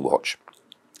children watch.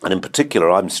 And in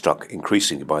particular, I'm struck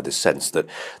increasingly by the sense that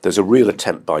there's a real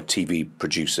attempt by TV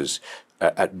producers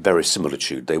at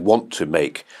verisimilitude. They want to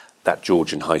make that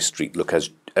Georgian High Street look as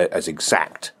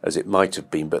exact as it might have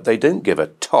been, but they don't give a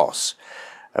toss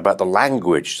about the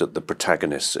language that the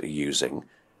protagonists are using.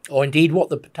 Or indeed what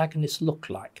the protagonists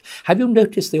look like. Have you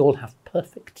noticed they all have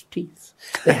perfect teeth?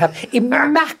 They have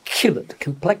immaculate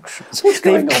complexions. What's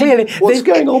going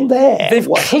on there? They've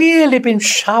clearly been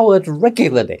showered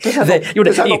regularly. Does that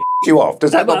not you off?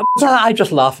 Does that not... I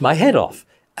just laugh my head off.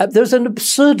 There's an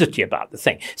absurdity about the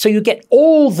thing. So you get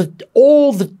all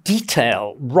the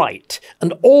detail right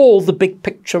and all the big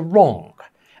picture wrong.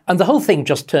 And the whole thing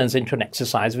just turns into an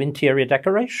exercise of interior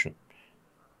decoration.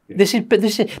 Yeah.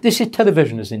 This is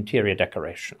television as interior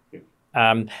decoration. Yeah.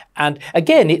 And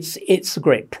again, it's a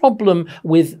great problem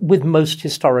with most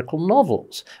historical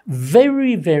novels.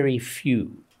 Very, very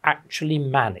few actually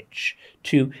manage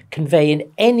to convey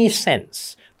in any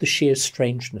sense the sheer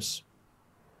strangeness,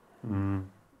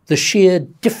 the sheer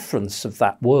difference of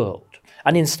that world.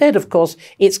 And instead, of course,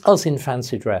 it's us in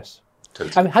fancy dress.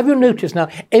 Totally. I mean, have you noticed now,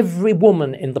 every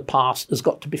woman in the past has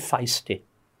got to be feisty.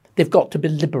 They've got to be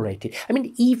liberated. I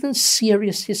mean, even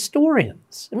serious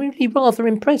historians, really rather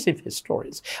impressive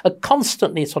historians, are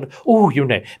constantly sort of,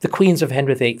 the queens of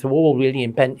Henry VIII were all really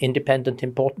independent,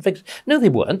 important figures. No, they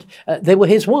weren't. They were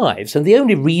his wives. And the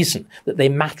only reason that they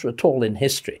matter at all in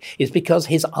history is because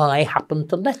his eye happened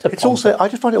to let upon them. I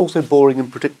just find it also boring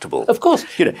and predictable. Of course.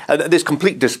 This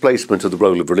complete displacement of the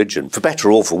role of religion, for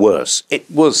better or for worse, it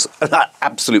was an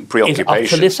absolute preoccupation.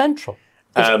 It's utterly central.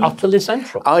 It's utterly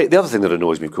central. The other thing that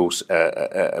annoys me, of course,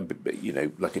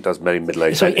 like it does many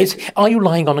middle-aged... So are you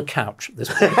lying on a couch at this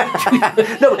point?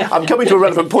 No, I'm coming to a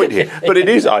relevant point here, but it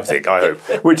is, I hope,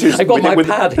 which is... I've got my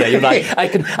pad here,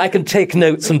 I can take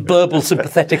notes and burble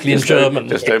sympathetically in German.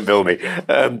 Just don't bill me.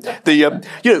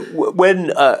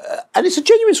 When... and it's a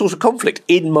genuine source of conflict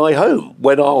in my home,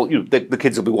 when the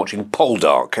kids will be watching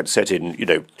Poldark, set in,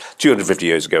 250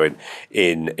 years ago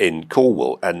in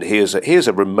Cornwall, and here's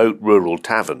a remote rural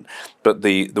tavern, but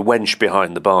the wench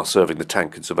behind the bar serving the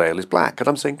tankards of ale is black. And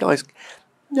I'm saying, guys,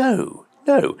 no.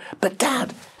 But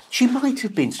Dad, she might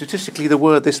have been. Statistically, there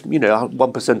were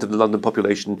 1% of the London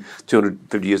population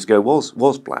 250 years ago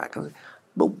was black. I said,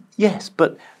 well, yes,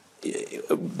 but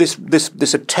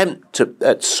this attempt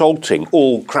at salting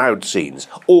all crowd scenes,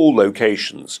 all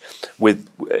locations, with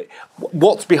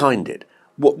what's behind it?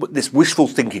 What this wishful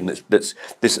thinking that's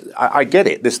this I get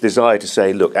it, this desire to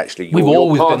say, look, actually we've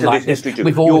always been like this.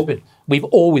 We've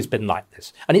always been like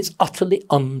this, and it's utterly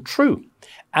untrue.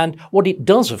 And what it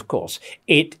does, of course,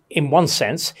 in one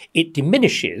sense, it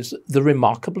diminishes the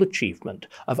remarkable achievement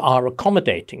of our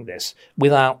accommodating this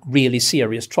without really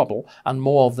serious trouble and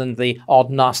more than the odd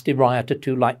nasty riot or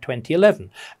two like 2011.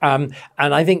 And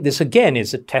I think this again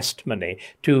is a testimony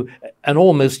to an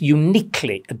almost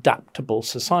uniquely adaptable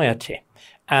society.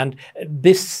 And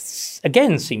this,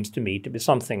 again, seems to me to be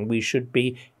something we should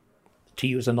be, to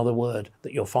use another word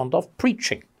that you're fond of,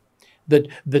 preaching. That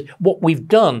what we've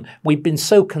done, we've been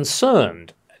so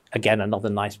concerned, again, another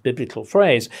nice biblical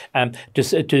phrase,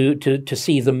 to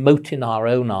see the mote in our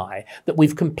own eye, that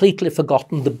we've completely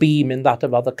forgotten the beam in that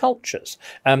of other cultures.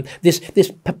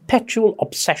 This perpetual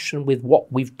obsession with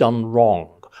what we've done wrong,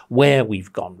 where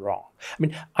we've gone wrong. I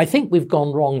mean, I think we've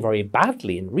gone wrong very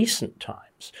badly in recent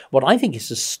times. What I think is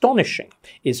astonishing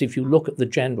is if you look at the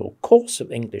general course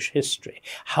of English history,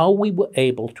 how we were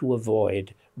able to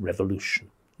avoid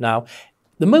revolution. Now,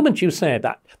 the moment you say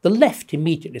that, the left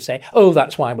immediately say, oh,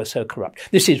 that's why we're so corrupt.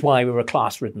 This is why we're a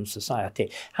class-ridden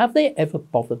society. Have they ever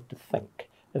bothered to think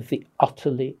of the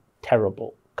utterly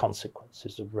terrible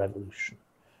consequences of revolution?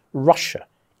 Russia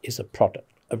is a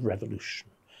product of revolution.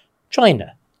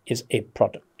 China is a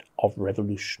product of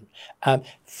revolution.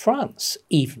 France,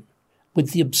 even,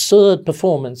 with the absurd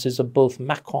performances of both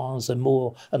Macron,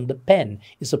 Zemmour, and Le Pen,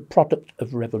 is a product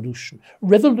of revolution.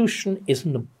 Revolution is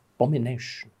an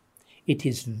abomination. It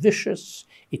is vicious,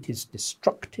 it is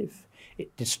destructive,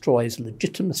 it destroys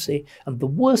legitimacy, and the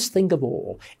worst thing of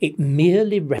all, it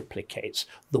merely replicates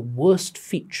the worst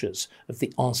features of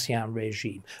the Ancien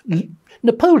Regime.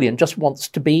 Napoleon just wants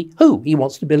to be who? He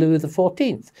wants to be Louis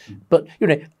XIV. But,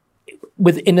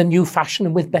 in a new fashion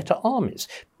and with better armies.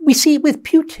 We see it with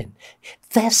Putin.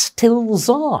 They're still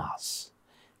czars.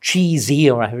 Xi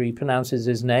Jinping, or however he pronounces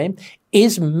his name,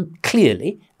 is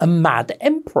clearly a mad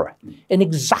emperor in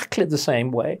exactly the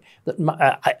same way that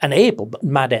an able but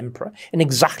mad emperor in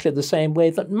exactly the same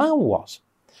way that Mao was.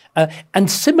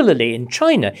 And similarly in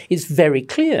China, it's very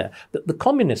clear that the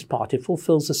Communist Party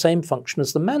fulfills the same function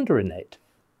as the Mandarinate,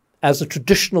 as a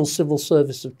traditional civil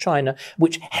service of China,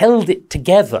 which held it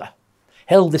together,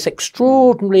 held this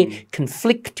extraordinarily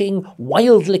conflicting,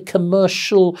 wildly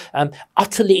commercial,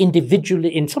 utterly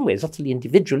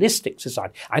individualistic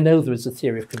society. I know there is a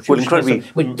theory of Confucianism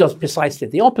which does precisely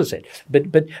the opposite.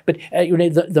 But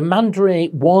the Mandarin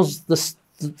was the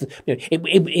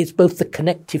it's both the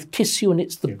connective tissue and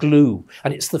it's the glue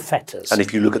and it's the fetters. And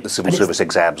if you look at the civil service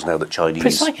exams now that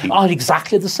Chinese are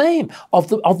exactly the same, of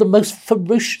the most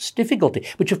ferocious difficulty,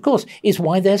 which of course is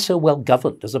why they're so well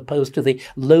governed as opposed to the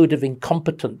load of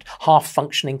incompetent,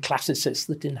 half-functioning classicists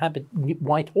that inhabit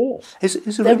Whitehall.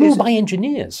 They're ruled by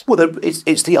engineers. Well,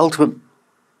 it's the ultimate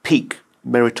peak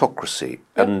meritocracy,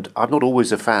 and I'm not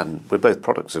always a fan. We're both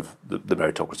products of the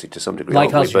meritocracy to some degree,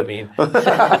 like us, you mean?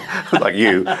 Like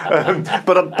you.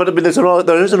 But I mean,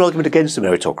 there is an argument against the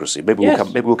meritocracy.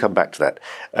 Maybe we'll come back to that.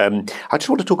 I just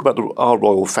want to talk about our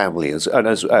royal family as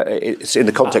it's in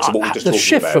the context of what we're just talking about. The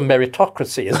shift from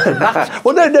meritocracy is dramatic.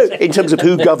 Well, no, in terms of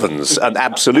who governs and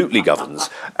absolutely governs,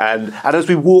 and as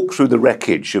we walk through the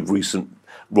wreckage of recent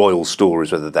royal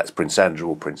stories, whether that's Prince Andrew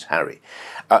or Prince Harry.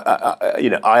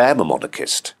 I am a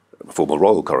monarchist, a former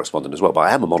royal correspondent as well, but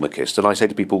I am a monarchist, and I say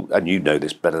to people, and you know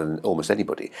this better than almost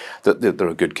anybody, that there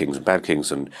are good kings and bad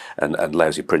kings and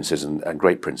lousy princes and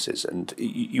great princes, and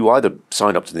you either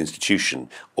sign up to the institution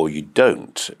or you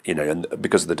don't, and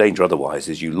because the danger otherwise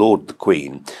is you laud the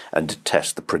Queen and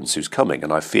detest the prince who's coming,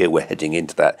 and I fear we're heading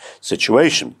into that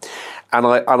situation. And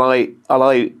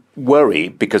I worry,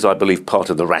 because I believe part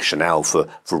of the rationale for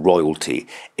royalty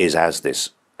is as this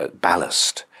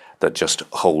ballast that just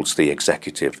holds the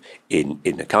executive in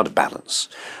a kind of balance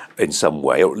in some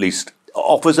way, or at least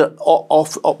offers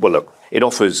well, look, it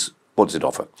offers. What does it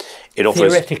offer? It offers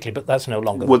theoretically, but that's no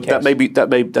longer the case.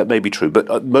 That may be true.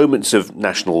 But at moments of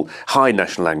high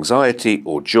national anxiety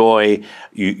or joy,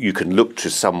 you can look to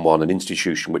someone, an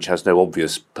institution which has no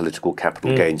obvious political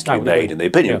capital gains to be made in the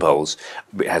opinion polls,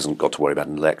 but it hasn't got to worry about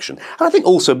an election. And I think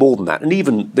also more than that, and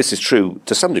even this is true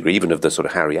to some degree, even of the sort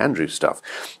of Harry Andrew stuff,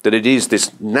 that it is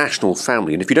this national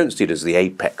family. And if you don't see it as the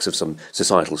apex of some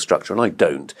societal structure, and I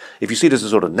don't, if you see it as a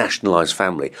sort of nationalised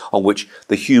family on which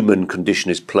the human condition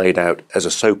is played out as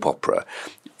a soap opera,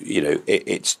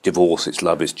 it's divorce, it's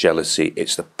love, it's jealousy,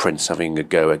 it's the prince having a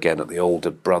go again at the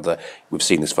older brother. We've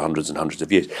seen this for hundreds and hundreds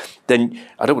of years. Then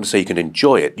I don't want to say you can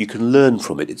enjoy it, you can learn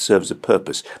from it, it serves a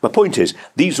purpose. My point is,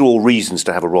 these are all reasons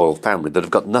to have a royal family that have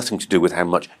got nothing to do with how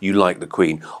much you like the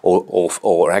Queen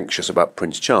or anxious about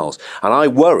Prince Charles. And I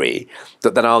worry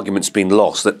that argument's been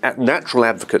lost, that natural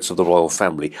advocates of the royal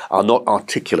family are not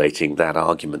articulating that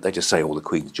argument. They just say, the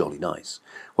Queen's jolly nice.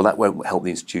 Well, that won't help the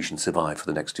institution survive for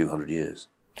the next 200 years.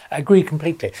 I agree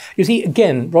completely. You see,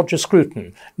 again, Roger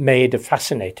Scruton made a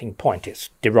fascinating point. It's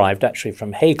derived actually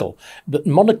from Hegel, that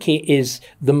monarchy is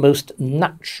the most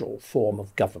natural form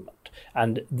of government.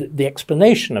 And the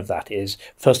explanation of that is,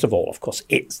 first of all, of course,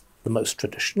 it's the most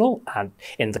traditional. And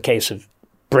in the case of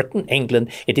Britain,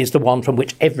 England, it is the one from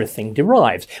which everything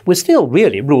derives. We're still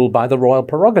really ruled by the royal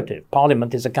prerogative.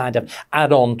 Parliament is a kind of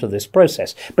add-on to this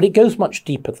process, but it goes much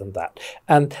deeper than that.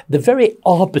 And the very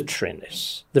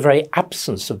arbitrariness, the very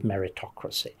absence of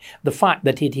meritocracy, the fact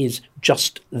that it is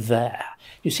just there,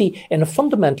 you see, in a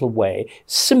fundamental way,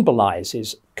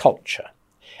 symbolizes culture.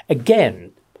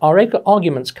 Again, our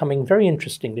argument's coming very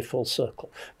interestingly full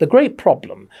circle. The great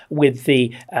problem with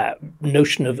the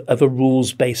notion of a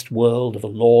rules-based world, of a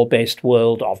law-based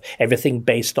world, of everything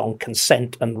based on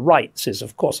consent and rights is,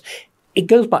 of course, it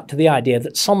goes back to the idea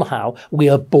that somehow we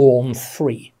are born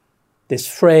free. This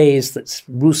phrase that's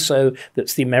Rousseau,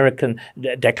 that's the American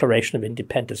Declaration of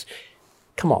Independence.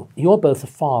 Come on, you're both a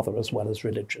father as well as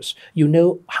religious. You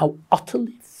know how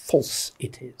utterly false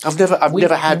it is.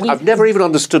 I've never even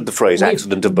understood the phrase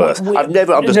accident of birth. I've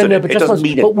never understood it. It doesn't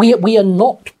mean it. But we are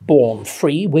not born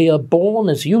free. We are born,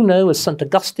 as you know, as St.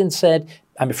 Augustine said,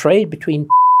 I'm afraid, between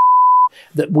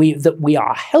that we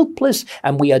are helpless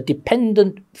and we are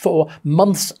dependent for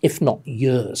months, if not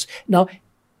years. Now,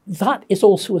 that is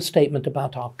also a statement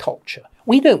about our culture.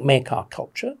 We don't make our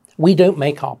culture. We don't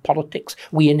make our politics.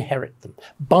 We inherit them.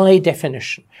 By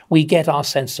definition, we get our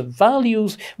sense of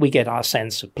values, we get our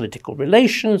sense of political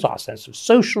relations, our sense of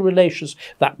social relations,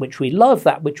 that which we love,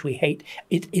 that which we hate.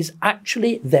 It is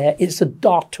actually there. It's a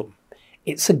datum.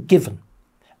 It's a given.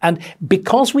 And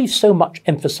because we've so much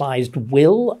emphasized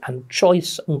will and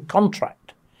choice and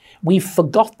contract, we've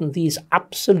forgotten these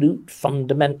absolute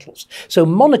fundamentals. So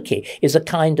monarchy is a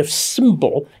kind of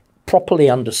symbol, properly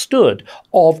understood,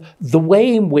 of the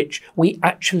way in which we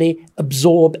actually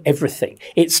absorb everything.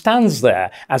 It stands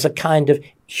there as a kind of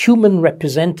human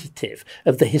representative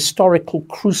of the historical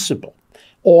crucible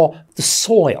or the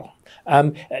soil.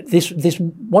 This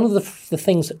one of the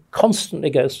things that constantly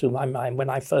goes through my mind when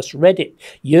I first read it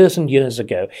years and years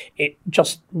ago, it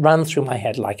just ran through my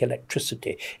head like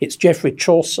electricity. It's Geoffrey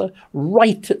Chaucer,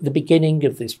 right at the beginning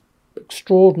of this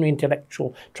extraordinary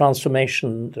intellectual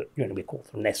transformation that we call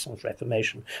the Renaissance,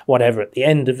 Reformation, whatever, at the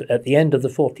end of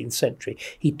the 14th century.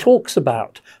 He talks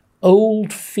about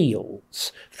old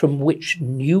fields from which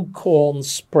new corn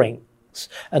springs,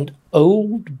 and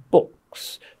old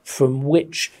books from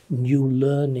which new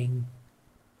learning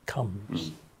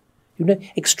comes.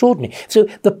 Extraordinary. So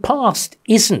the past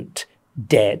isn't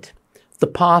dead. The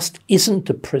past isn't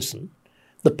a prison.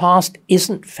 The past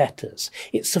isn't fetters.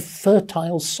 It's a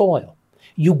fertile soil.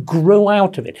 You grow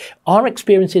out of it. Our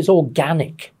experience is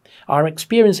organic. Our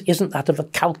experience isn't that of a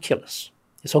calculus.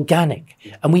 It's organic.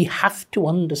 And we have to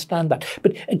understand that.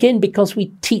 But again, because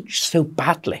we teach so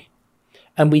badly,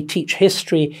 and we teach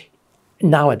history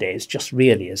nowadays just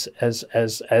really as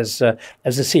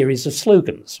a series of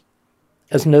slogans,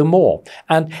 as no more.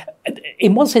 And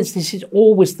in one sense, this is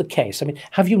always the case. I mean,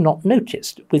 have you not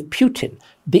noticed with Putin,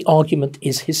 the argument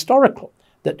is historical,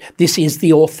 that this is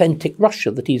the authentic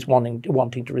Russia that he's wanting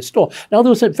to restore. Now,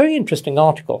 there was a very interesting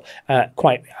article, I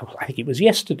think it was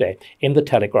yesterday, in the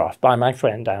Telegraph by my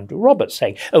friend Andrew Roberts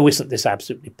saying, oh, isn't this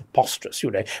absolutely preposterous?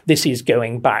 This is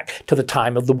going back to the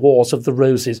time of the Wars of the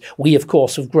Roses. We, of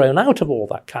course, have grown out of all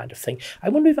that kind of thing. I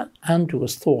wonder if Andrew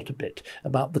has thought a bit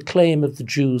about the claim of the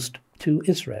Jews to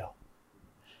Israel.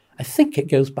 I think it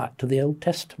goes back to the Old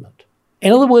Testament.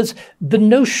 In other words, the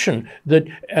notion that,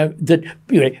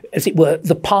 as it were,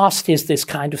 the past is this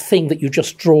kind of thing that you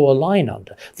just draw a line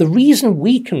under. The reason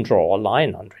we can draw a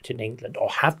line under it in England, or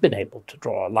have been able to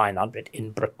draw a line under it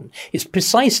in Britain, is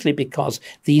precisely because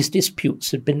these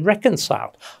disputes have been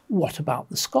reconciled. What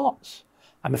about the Scots?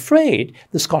 I'm afraid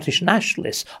the Scottish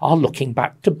nationalists are looking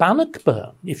back to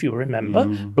Bannockburn, if you remember,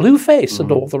 Blueface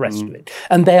and all the rest of it.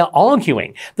 And they are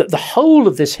arguing that the whole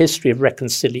of this history of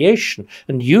reconciliation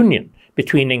and union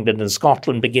between England and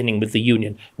Scotland, beginning with the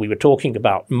union. We were talking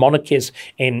about monarchies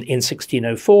in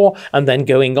 1604, and then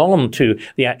going on to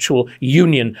the actual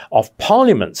union of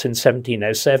parliaments in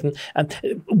 1707,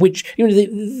 and which,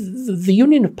 the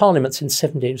union of parliaments in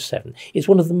 1707 is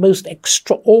one of the most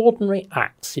extraordinary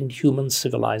acts in human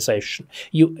civilization.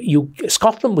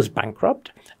 Scotland was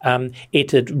bankrupt.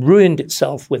 It had ruined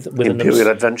itself with imperial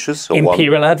adventures.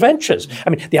 Imperial adventures.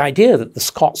 I mean, the idea that the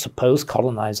Scots opposed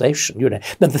colonisation,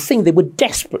 the thing they were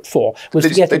desperate for was they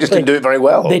just didn't do it very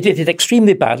well. They did it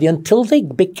extremely badly until they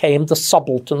became the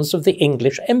subalterns of the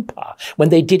English Empire, when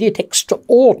they did it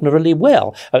extraordinarily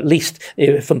well, at least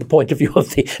from the point of view of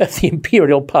the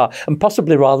imperial power, and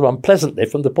possibly rather unpleasantly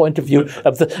from the point of view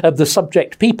of the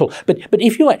subject people. But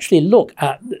if you actually look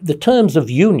at the terms of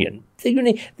union,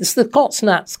 the Scots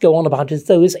Nats go on about it as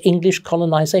though it's English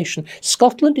colonisation.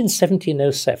 Scotland in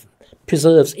 1707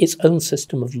 preserves its own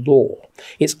system of law,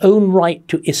 its own right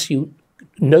to issue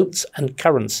notes and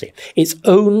currency, its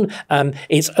own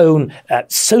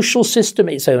social system,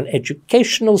 its own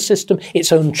educational system,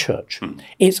 its own church,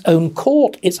 its own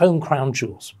court, its own crown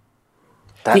jewels.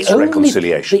 That's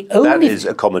reconciliation. That is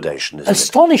accommodation, isn't it?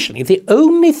 Astonishingly, the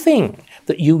only thing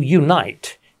that you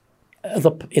unite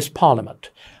is Parliament.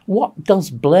 What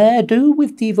does Blair do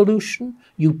with devolution?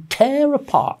 You tear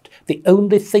apart the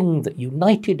only thing that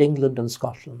united England and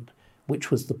Scotland, which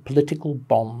was the political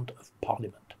bond of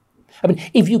Parliament. I mean,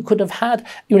 if you could have had,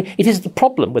 it is the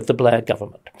problem with the Blair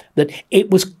government, that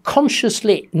it was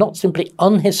consciously not simply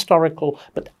unhistorical,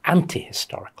 but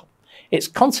anti-historical. Its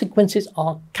consequences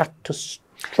are catastrophic.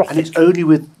 And it's only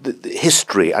with the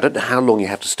history. I don't know how long you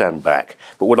have to stand back,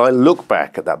 but when I look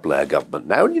back at that Blair government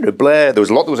now, Blair, there was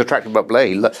a lot that was attractive about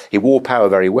Blair. He wore power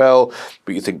very well,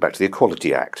 but you think back to the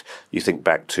Equality Act, you think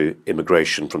back to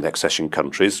immigration from the accession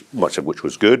countries, much of which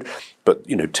was good, but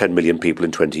 10 million people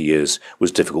in 20 years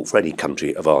was difficult for any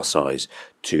country of our size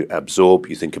to absorb.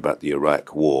 You think about the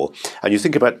Iraq War, and you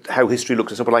think about how history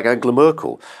looked at someone like Angela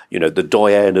Merkel, the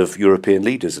doyenne of European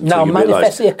leaders. Now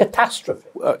manifestly a catastrophe.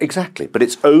 Exactly, but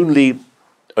it's only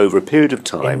over a period of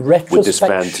time with this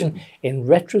In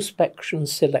retrospection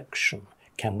selection,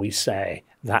 can we say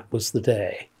that was the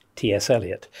day? T.S.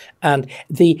 Eliot. And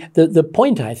the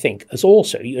point, I think, is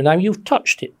also, you've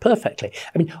touched it perfectly.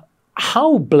 I mean,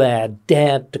 how Blair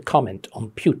dared to comment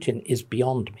on Putin is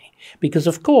beyond me, because,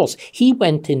 of course, he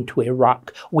went into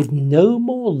Iraq with no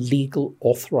more legal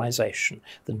authorization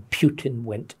than Putin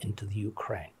went into the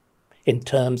Ukraine, in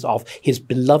terms of his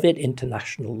beloved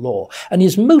international law. And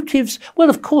his motives,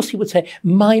 well, of course, he would say,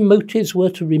 my motives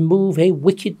were to remove a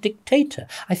wicked dictator.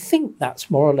 I think that's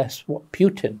more or less what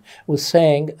Putin was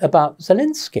saying about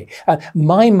Zelensky.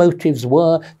 My motives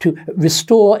were to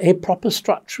restore a proper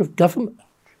structure of government.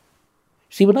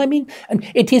 See what I mean? And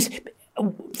it is,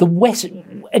 the West,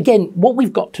 again, what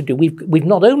we've got to do, we've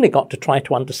not only got to try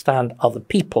to understand other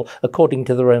people according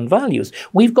to their own values,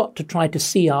 we've got to try to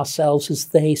see ourselves as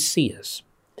they see us.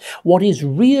 What is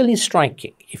really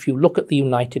striking, if you look at the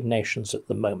United Nations at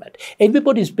the moment,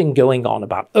 everybody's been going on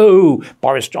about, oh,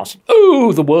 Boris Johnson,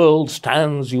 oh, the world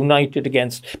stands united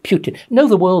against Putin. No,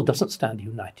 the world doesn't stand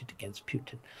united against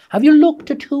Putin. Have you looked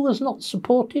at who has not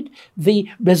supported the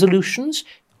resolutions?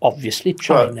 Obviously,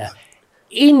 China.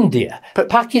 India,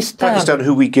 Pakistan,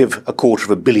 who we give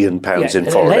 £250 million in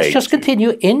foreign aid. Let's just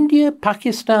continue. India,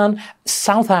 Pakistan,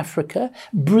 South Africa,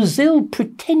 Brazil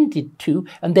pretended to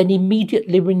and then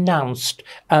immediately renounced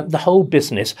the whole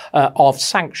business of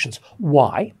sanctions.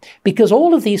 Why? Because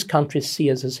all of these countries see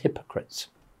us as hypocrites.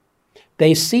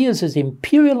 They see us as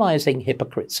imperializing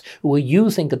hypocrites who are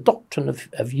using a doctrine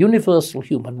of universal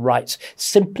human rights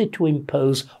simply to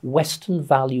impose Western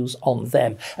values on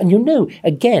them. And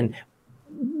again,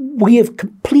 we have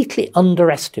completely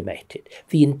underestimated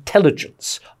the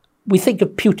intelligence. We think of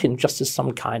Putin just as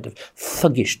some kind of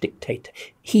thuggish dictator.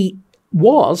 He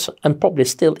was, and probably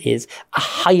still is, a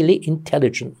highly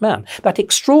intelligent man. That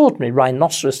extraordinary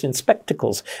rhinoceros in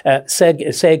spectacles,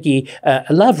 Sergei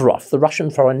Lavrov, the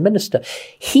Russian foreign minister,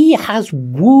 he has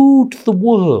wooed the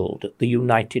world at the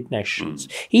United Nations.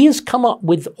 He has come up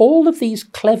with all of these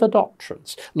clever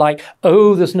doctrines, like,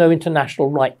 oh, there's no international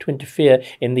right to interfere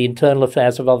in the internal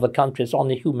affairs of other countries on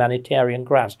the humanitarian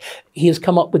grounds. He has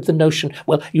come up with the notion,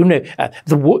 well, that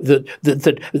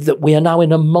we are now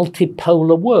in a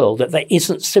multipolar world, that there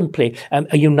isn't simply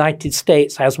a United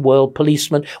States as world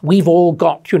policeman. We've all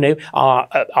got,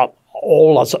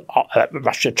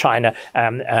 Russia, China,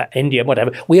 India,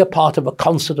 whatever. We are part of a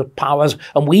concert of powers,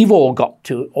 and we've all got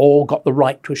the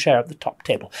right to a share at the top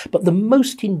table. But the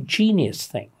most ingenious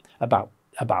thing about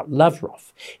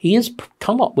Lavrov, he has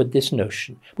come up with this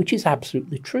notion, which is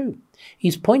absolutely true.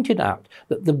 He's pointed out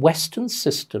that the Western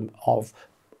system of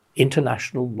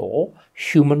international law,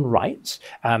 human rights,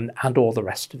 and all the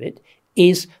rest of it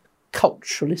is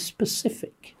culturally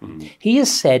specific. He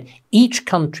has said each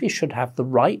country should have the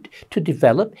right to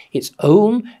develop its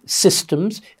own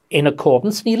systems in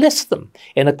accordance, and he lists them,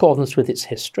 in accordance with its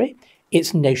history,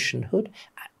 its nationhood,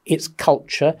 its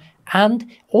culture,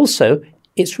 and also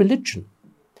its religion.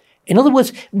 In other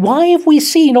words, why have we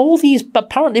seen all these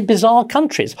apparently bizarre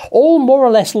countries all more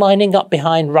or less lining up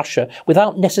behind Russia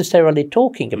without necessarily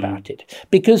talking about it?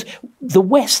 Because the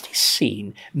West is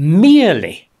seen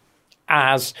merely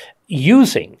as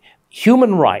using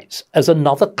human rights as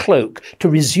another cloak to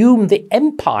resume the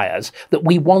empires that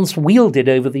we once wielded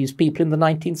over these people in the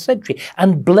 19th century.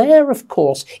 And Blair, of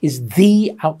course, is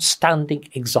the outstanding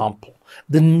example.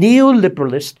 The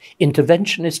neoliberalist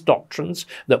interventionist doctrines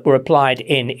that were applied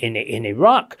in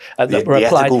Iraq,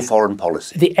 ethical foreign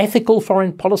policy. The ethical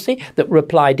foreign policy that were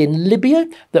applied in Libya,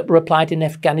 that were applied in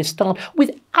Afghanistan,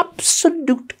 with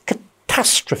absolute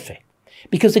catastrophe.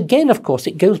 Because again, of course,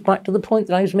 it goes back to the point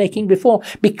that I was making before.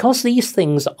 Because these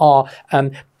things are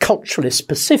culturally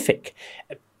specific,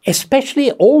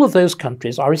 especially all of those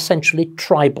countries are essentially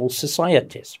tribal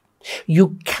societies.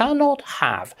 You cannot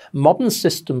have modern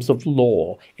systems of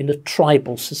law in a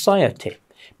tribal society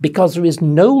because there is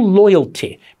no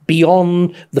loyalty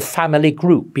beyond the family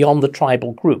group, beyond the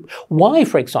tribal group. Why,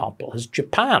 for example, has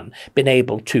Japan been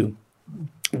able to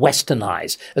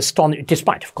westernize,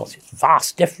 despite, of course, its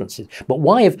vast differences, but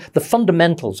why have the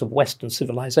fundamentals of Western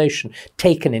civilization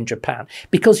taken in Japan?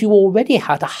 Because you already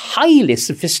had a highly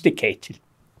sophisticated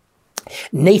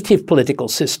native political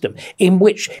system in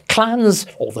which clans,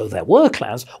 although there were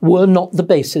clans, were not the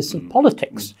basis of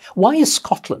politics. Why is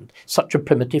Scotland such a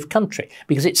primitive country?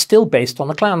 Because it's still based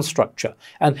on a clan structure.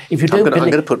 And if you don't, I'm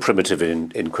going to put primitive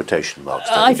in quotation marks.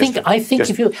 I think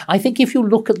if you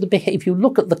look at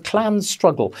the clan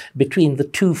struggle between the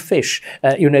two fish,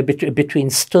 between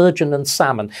sturgeon and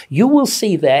salmon, you will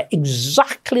see there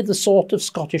exactly the sort of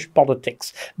Scottish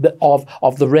politics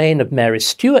of the reign of Mary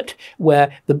Stuart,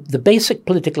 where the basic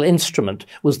political instrument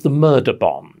was the murder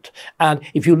bond. And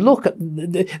if you look at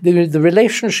the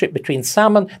relationship between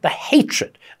salmon, the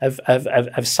hatred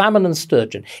of salmon and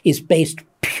sturgeon is based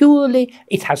purely,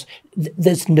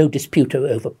 there's no dispute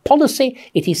over policy,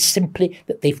 it is simply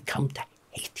that they've come to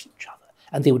hate each other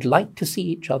and they would like to see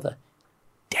each other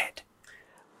dead.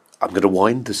 I'm going to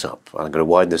wind this up. by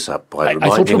reminding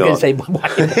I thought you were going to say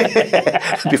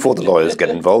why. before the lawyers get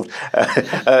involved.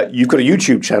 You've got a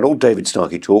YouTube channel, David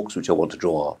Starkey Talks, which I want to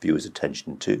draw our viewers'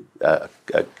 attention to,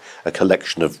 a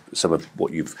collection of some of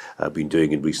what you've been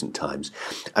doing in recent times.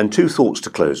 And two thoughts to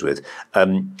close with.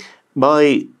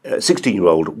 My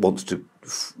 16-year-old wants to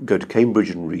go to Cambridge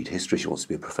and read history. She wants to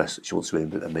be a professor. She wants to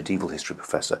be a medieval history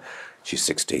professor. She's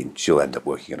 16. She'll end up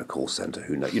working in a call centre.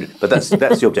 Who knows? But that's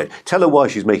the object. Tell her why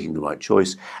she's making the right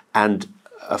choice. And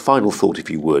a final thought, if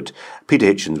you would. Peter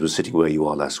Hitchens was sitting where you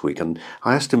are last week, and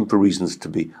I asked him for reasons to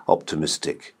be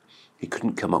optimistic. He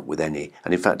couldn't come up with any,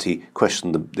 and in fact he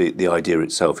questioned the idea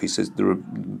itself. He says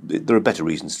there are better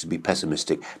reasons to be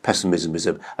pessimistic. Pessimism is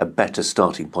a better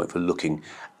starting point for looking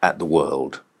at the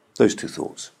world. Those two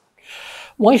thoughts.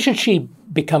 Why should she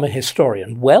become a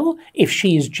historian? Well, if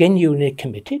she is genuinely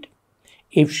committed,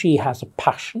 if she has a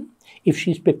passion, if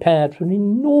she's prepared for an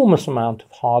enormous amount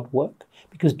of hard work,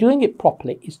 because doing it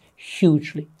properly is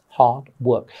hugely hard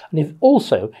work, and if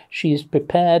also she is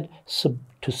prepared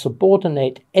to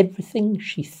subordinate everything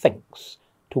she thinks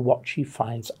to what she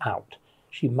finds out,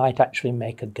 she might actually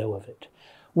make a go of it.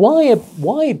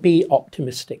 Why be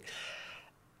optimistic?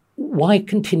 Why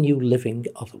continue living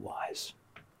otherwise?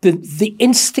 The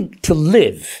instinct to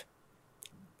live,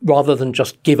 rather than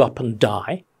just give up and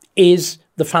die, is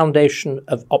the foundation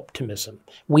of optimism.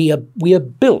 We are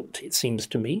built, it seems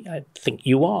to me, I think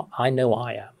you are, I know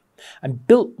I am, I'm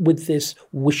built with this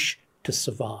wish to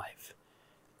survive.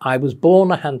 I was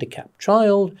born a handicapped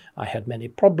child, I had many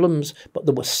problems, but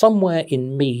there was somewhere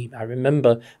in me, I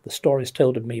remember the stories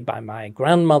told of me by my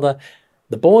grandmother,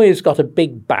 the boy's got a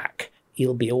big back,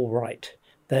 he'll be all right.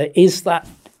 There is that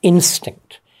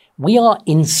instinct. We are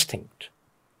instinct.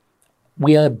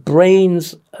 We are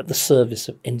brains at the service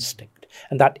of instinct.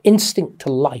 And that instinct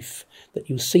to life that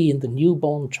you see in the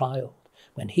newborn child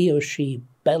when he or she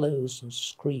bellows and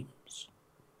screams.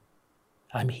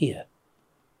 I'm here.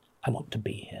 I want to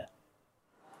be here.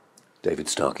 David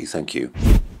Starkey, thank you.